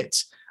 all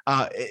kids.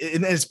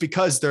 And it's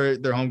because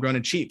they're homegrown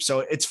and cheap. So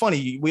it's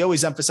funny. We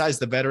always emphasize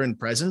the veteran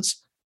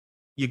presence.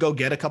 You go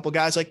get a couple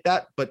guys like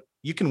that, but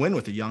you can win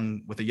with a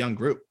young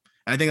group.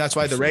 And I think that's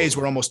why the Rays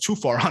were almost too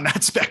far on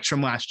that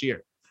spectrum last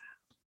year.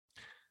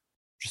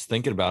 Just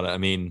thinking about it. I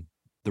mean,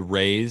 the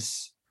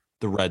Rays,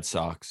 the Red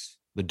Sox,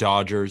 the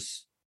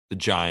Dodgers, the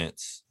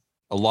Giants,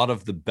 a lot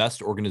of the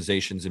best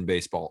organizations in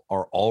baseball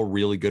are all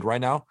really good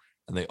right now,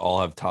 and they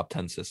all have top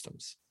 10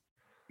 systems.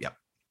 Yep.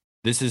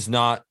 This is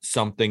not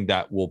something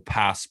that will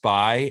pass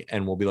by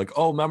and we'll be like,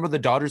 oh, remember the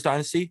Dodgers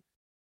dynasty?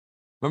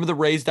 Remember the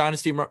Rays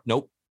dynasty?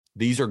 Nope.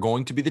 These are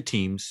going to be the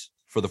teams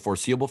for the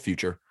foreseeable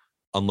future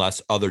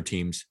unless other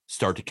teams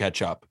start to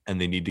catch up,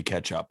 and they need to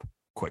catch up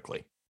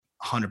quickly.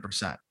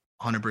 100%.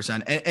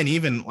 100%. And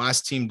even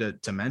last team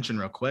to mention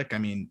real quick, I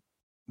mean,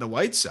 the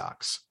White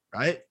Sox,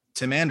 right?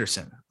 Tim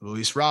Anderson,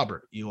 Luis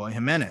Robert, Eloy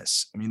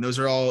Jimenez. I mean, those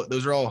are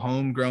all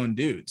homegrown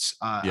dudes.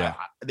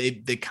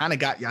 They kind of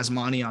got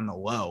Yasmani on the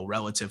low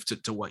relative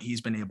to what he's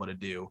been able to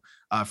do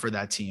for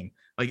that team.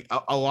 Like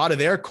a lot of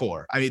their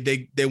core. I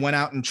mean, they went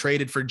out and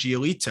traded for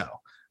Giolito.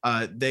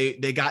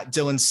 They got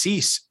Dylan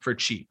Cease for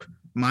cheap,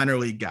 minor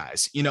league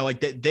guys.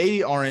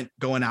 They aren't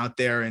going out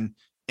there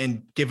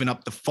and giving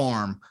up the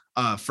farm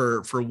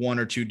for one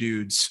or two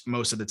dudes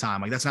most of the time.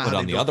 Like that's not but how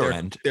on the other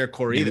end, their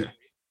core either.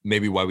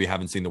 Maybe why we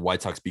haven't seen the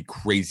White Sox be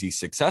crazy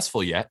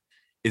successful yet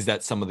is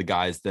that some of the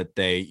guys that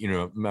they,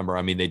 remember,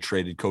 I mean, they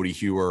traded Cody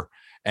Hewer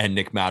and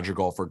Nick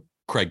Madrigal for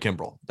Craig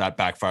Kimbrell. That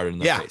backfired in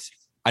their face.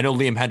 I know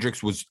Liam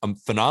Hendricks was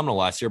phenomenal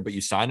last year, but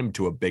you signed him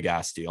to a big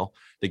ass deal.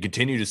 They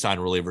continue to sign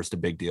relievers to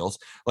big deals.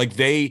 Like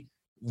they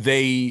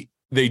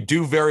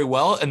do very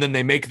well. And then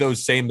they make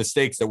those same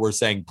mistakes that we're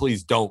saying,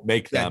 please don't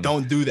make them. Yeah,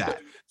 don't do that.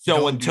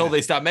 So until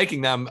they stop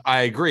making them,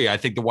 I agree. I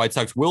think the White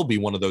Sox will be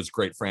one of those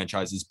great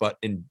franchises, but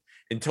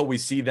until we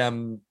see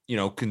them,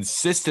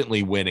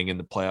 consistently winning in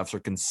the playoffs or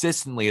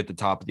consistently at the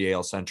top of the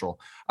AL Central,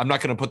 I'm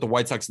not going to put the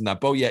White Sox in that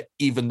boat yet,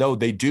 even though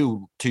they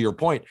do, to your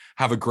point,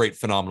 have a great,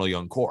 phenomenal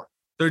young core.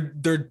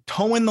 They're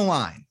towing the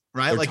line,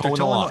 right?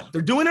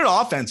 They're doing it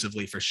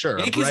offensively for sure.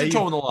 Yankees right? are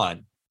towing the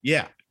line.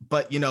 Yeah.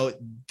 But,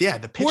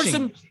 the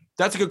pitching.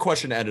 That's a good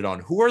question to end it on.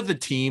 Who are the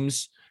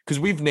teams? Because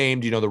we've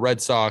named, the Red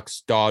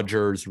Sox,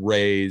 Dodgers,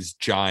 Rays,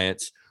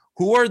 Giants.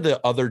 Who are the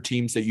other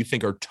teams that you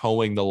think are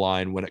towing the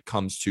line when it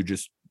comes to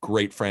just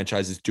great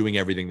franchises doing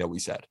everything that we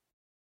said?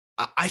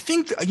 I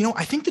think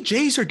the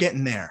Jays are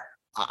getting there.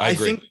 I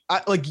agree.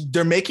 Think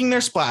they're making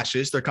their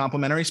splashes, their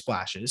complimentary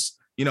splashes.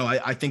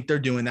 I think they're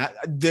doing that.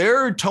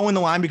 They're towing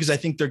the line because I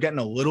think they're getting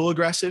a little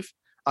aggressive,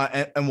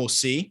 and we'll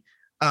see.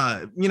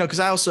 Because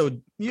I also,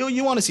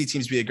 you want to see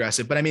teams be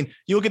aggressive, but I mean,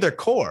 you look at their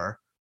core,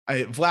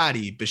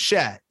 Vladdy,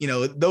 Bichette,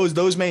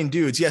 those main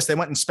dudes. Yes, they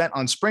went and spent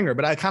on Springer,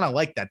 but I kind of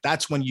like that.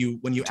 That's when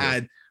you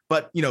add,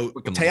 but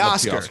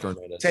Teoscar,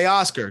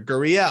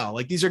 Gurriel,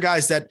 like these are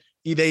guys that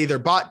they either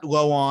bought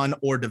low on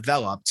or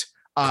developed,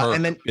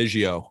 and then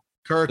Biggio,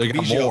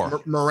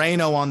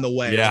 Moreno on the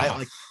way. Yeah. Right?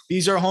 Like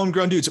these are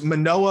homegrown dudes.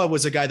 Manoah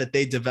was a guy that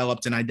they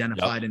developed and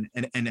identified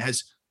and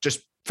has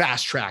just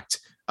fast tracked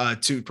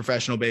to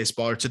professional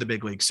baseball or to the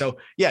big league. So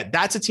yeah,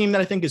 that's a team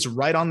that I think is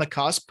right on the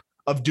cusp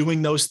of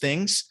doing those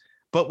things.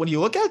 But when you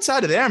look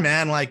outside of there,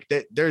 man, like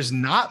there's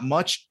not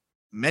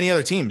many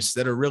other teams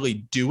that are really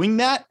doing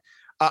that.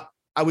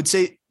 I would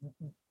say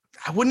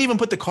I wouldn't even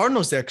put the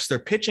Cardinals there because their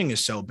pitching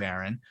is so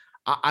barren.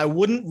 I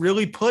wouldn't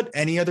really put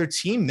any other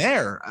team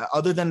there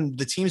other than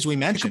the teams we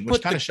mentioned,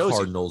 which kind of shows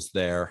Cardinals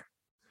there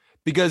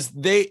because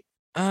they,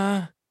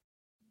 because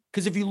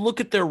if you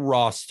look at their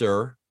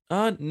roster,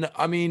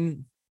 I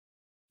mean,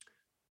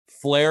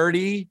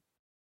 Flaherty,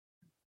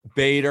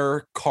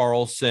 Bader,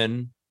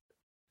 Carlson,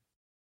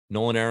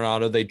 Nolan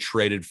Arenado they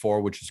traded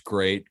for, which is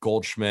great.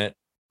 Goldschmidt,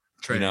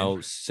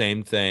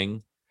 same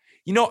thing.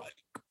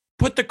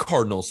 Put the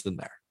Cardinals in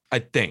there. I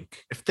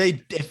think if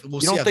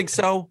we'll you don't think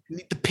so.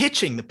 The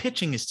pitching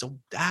is so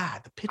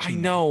the pitching. I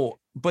know,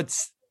 but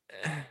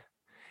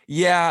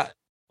yeah,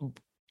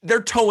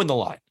 they're towing the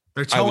line.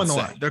 They're towing the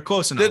line. They're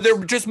close enough.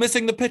 They're just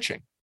missing the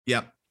pitching.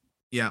 Yep.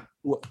 Yeah.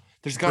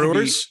 There's got to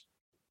be.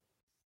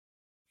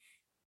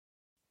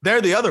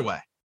 They're the other way.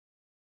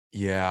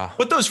 Yeah.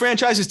 Put those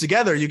franchises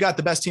together, you got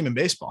the best team in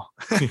baseball.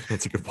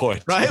 That's a good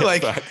point. Right?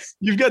 Like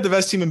you've got the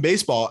best team in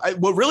baseball.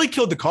 What really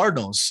killed the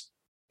Cardinals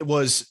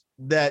was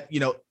that,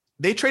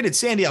 they traded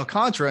Sandy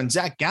Alcantara and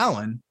Zach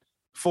Gallen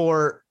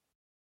for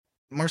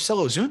Marcell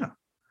Ozuna.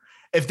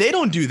 if they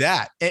don't do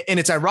that, and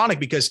it's ironic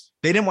because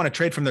they didn't want to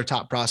trade from their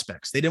top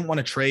prospects. They didn't want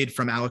to trade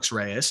from Alex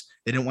Reyes.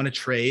 They didn't want to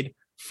trade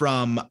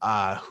from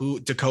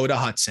Dakota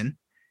Hudson.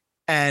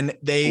 And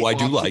they, I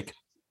do like.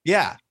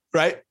 Yeah,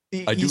 right.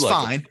 He's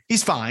fine.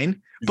 He's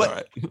fine.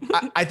 But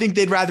I think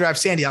they'd rather have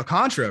Sandy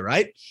Alcantara,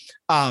 right?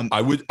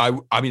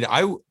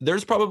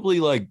 There's probably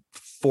like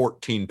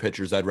 14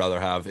 pitchers I'd rather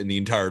have in the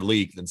entire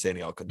league than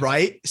Sandy Alcantara.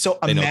 Right. So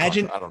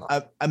imagine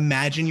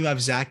you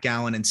have Zach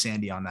Gallen and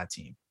Sandy on that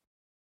team.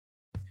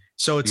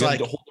 So it's like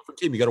a whole different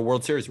team. You got a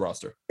World Series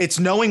roster. It's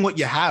knowing what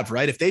you have,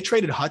 right? If they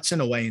traded Hudson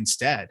away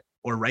instead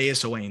or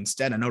Reyes away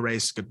instead, I know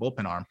Reyes is a good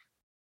bullpen arm,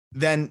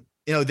 then,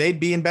 they'd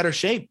be in better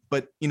shape.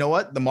 But you know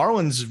what? The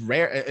Marlins,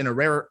 in a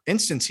rare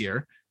instance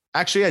here,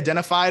 actually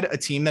identified a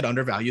team that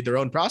undervalued their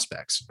own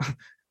prospects,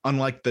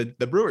 unlike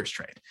the Brewers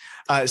trade.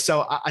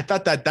 So I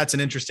thought that's an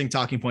interesting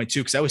talking point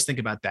too, because I always think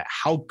about that.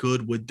 How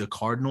good would the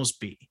Cardinals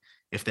be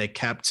if they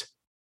kept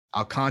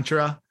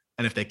Alcantara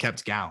and if they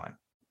kept Gallen?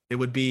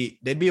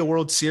 They'd be a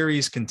World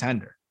Series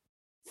contender.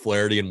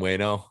 Flaherty and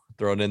Waino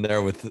thrown in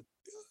there with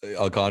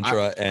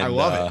Alcantara I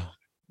love it.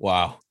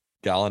 Wow,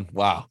 Gallen.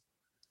 Wow.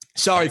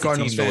 Sorry,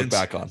 Cardinals fans. To look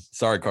back on.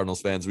 Sorry,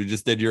 Cardinals fans. We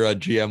just did your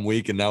GM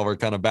week, and now we're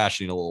kind of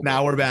bashing a little bit.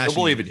 Now we're bashing. I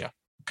believe in you.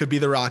 Could be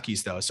the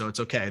Rockies though, so it's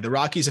okay. The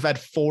Rockies have had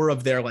 4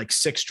 of their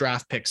 6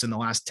 draft picks in the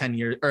last 10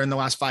 years or in the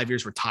last 5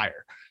 years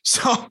retire.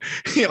 So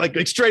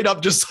like straight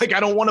up, just I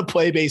don't want to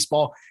play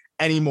baseball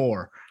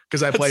anymore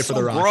because I play for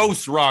the Rockies.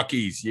 Gross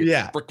Rockies, you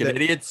freaking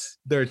idiots.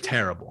 They're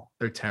terrible.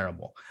 They're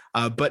terrible.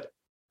 But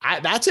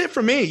that's it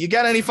for me. You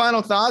got any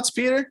final thoughts,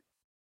 Peter?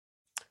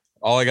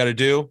 All I got to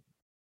do,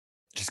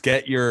 just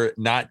get your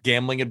Not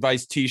Gambling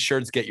Advice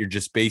t-shirts, get your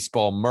Just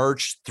Baseball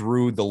merch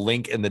through the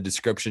link in the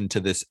description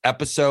to this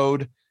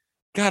episode.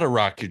 Gotta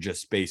rock your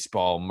Just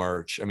Baseball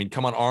merch. I mean,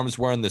 come on, Arm's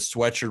wearing the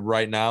sweatshirt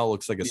right now.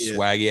 Looks like a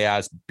swaggy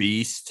ass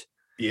beast.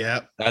 Yeah.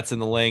 That's in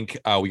the link.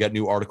 We got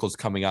new articles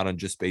coming out on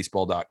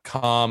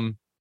justbaseball.com.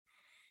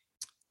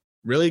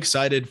 Really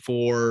excited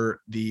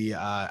for the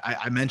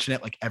I mention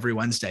it like every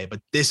Wednesday,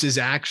 but this is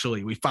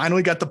actually, we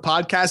finally got the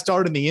podcast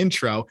art in the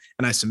intro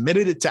and I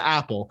submitted it to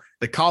Apple.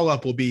 The call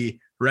up will be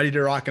ready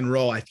to rock and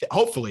roll.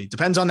 Hopefully,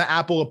 depends on the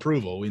Apple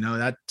approval. We know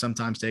that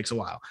sometimes takes a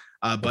while,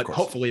 but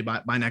hopefully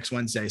by next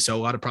Wednesday. So a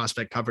lot of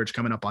prospect coverage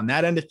coming up on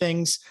that end of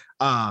things.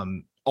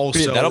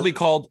 Also, that'll be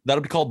called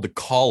the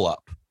call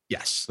up.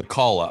 Yes, the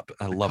call up.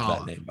 I love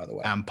that name, by the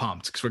way. I'm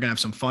pumped because we're gonna have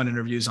some fun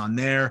interviews on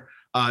there.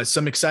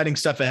 Some exciting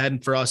stuff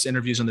ahead for us,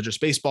 interviews on the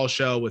Just Baseball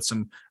show with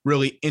some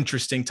really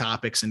interesting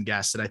topics and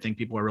guests that I think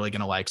people are really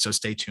going to like. So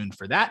stay tuned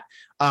for that.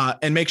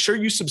 And make sure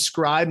you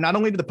subscribe not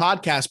only to the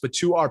podcast, but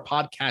to our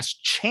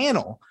podcast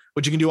channel,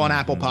 which you can do on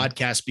Apple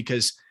Podcasts,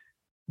 because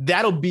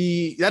that'll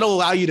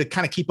allow you to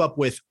kind of keep up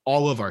with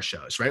all of our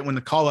shows, right? When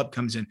the call up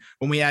comes in,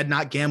 when we add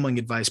Not Gambling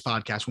Advice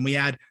podcast, when we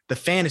add the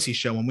fantasy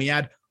show, when we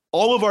add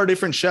all of our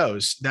different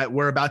shows that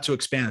we're about to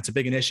expand, it's a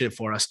big initiative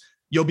for us.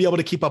 You'll be able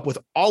to keep up with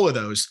all of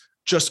those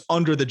just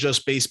under the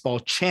Just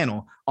Baseball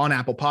channel on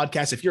Apple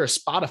Podcasts. If you're a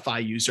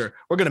Spotify user,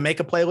 we're going to make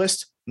a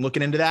playlist. I'm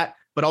looking into that,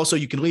 but also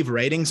you can leave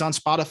ratings on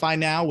Spotify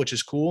now, which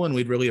is cool. And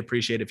we'd really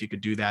appreciate if you could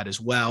do that as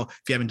well.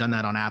 If you haven't done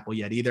that on Apple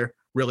yet either,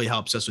 really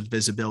helps us with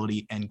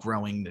visibility and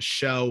growing the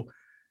show.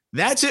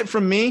 That's it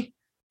from me.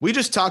 We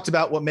just talked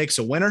about what makes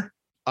a winner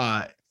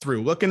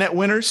through looking at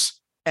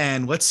winners,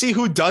 and let's see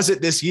who does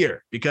it this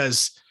year,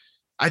 because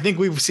I think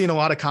we've seen a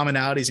lot of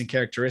commonalities and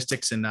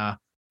characteristics, and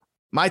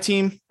my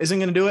team isn't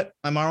going to do it.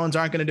 My Marlins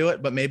aren't going to do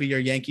it, but maybe your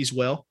Yankees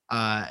will.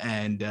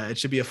 And it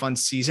should be a fun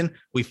season.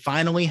 We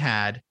finally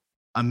had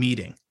a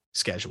meeting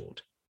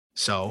scheduled.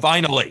 So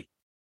finally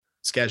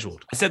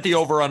scheduled. I set the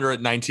over under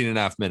at 19 and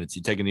a half minutes.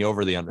 You taking the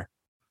over or the under?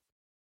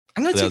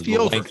 I'm going to take the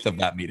over. Length of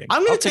that meeting.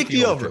 I'm going to take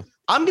the over.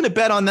 I'm going to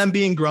bet on them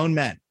being grown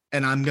men,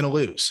 and I'm going to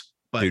lose.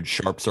 But dude,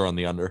 sharps are on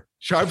the under.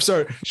 Sharps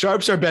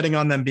are betting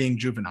on them being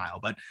juvenile.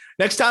 But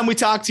next time we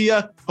talk to you,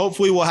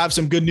 hopefully we'll have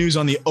some good news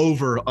on the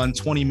over on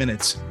 20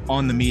 minutes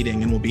on the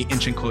meeting, and we'll be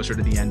inching closer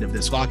to the end of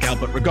this lockout.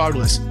 But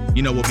regardless,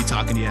 we'll be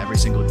talking to you every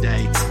single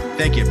day.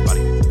 Thank you, everybody.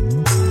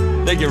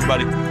 Thank you,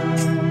 everybody.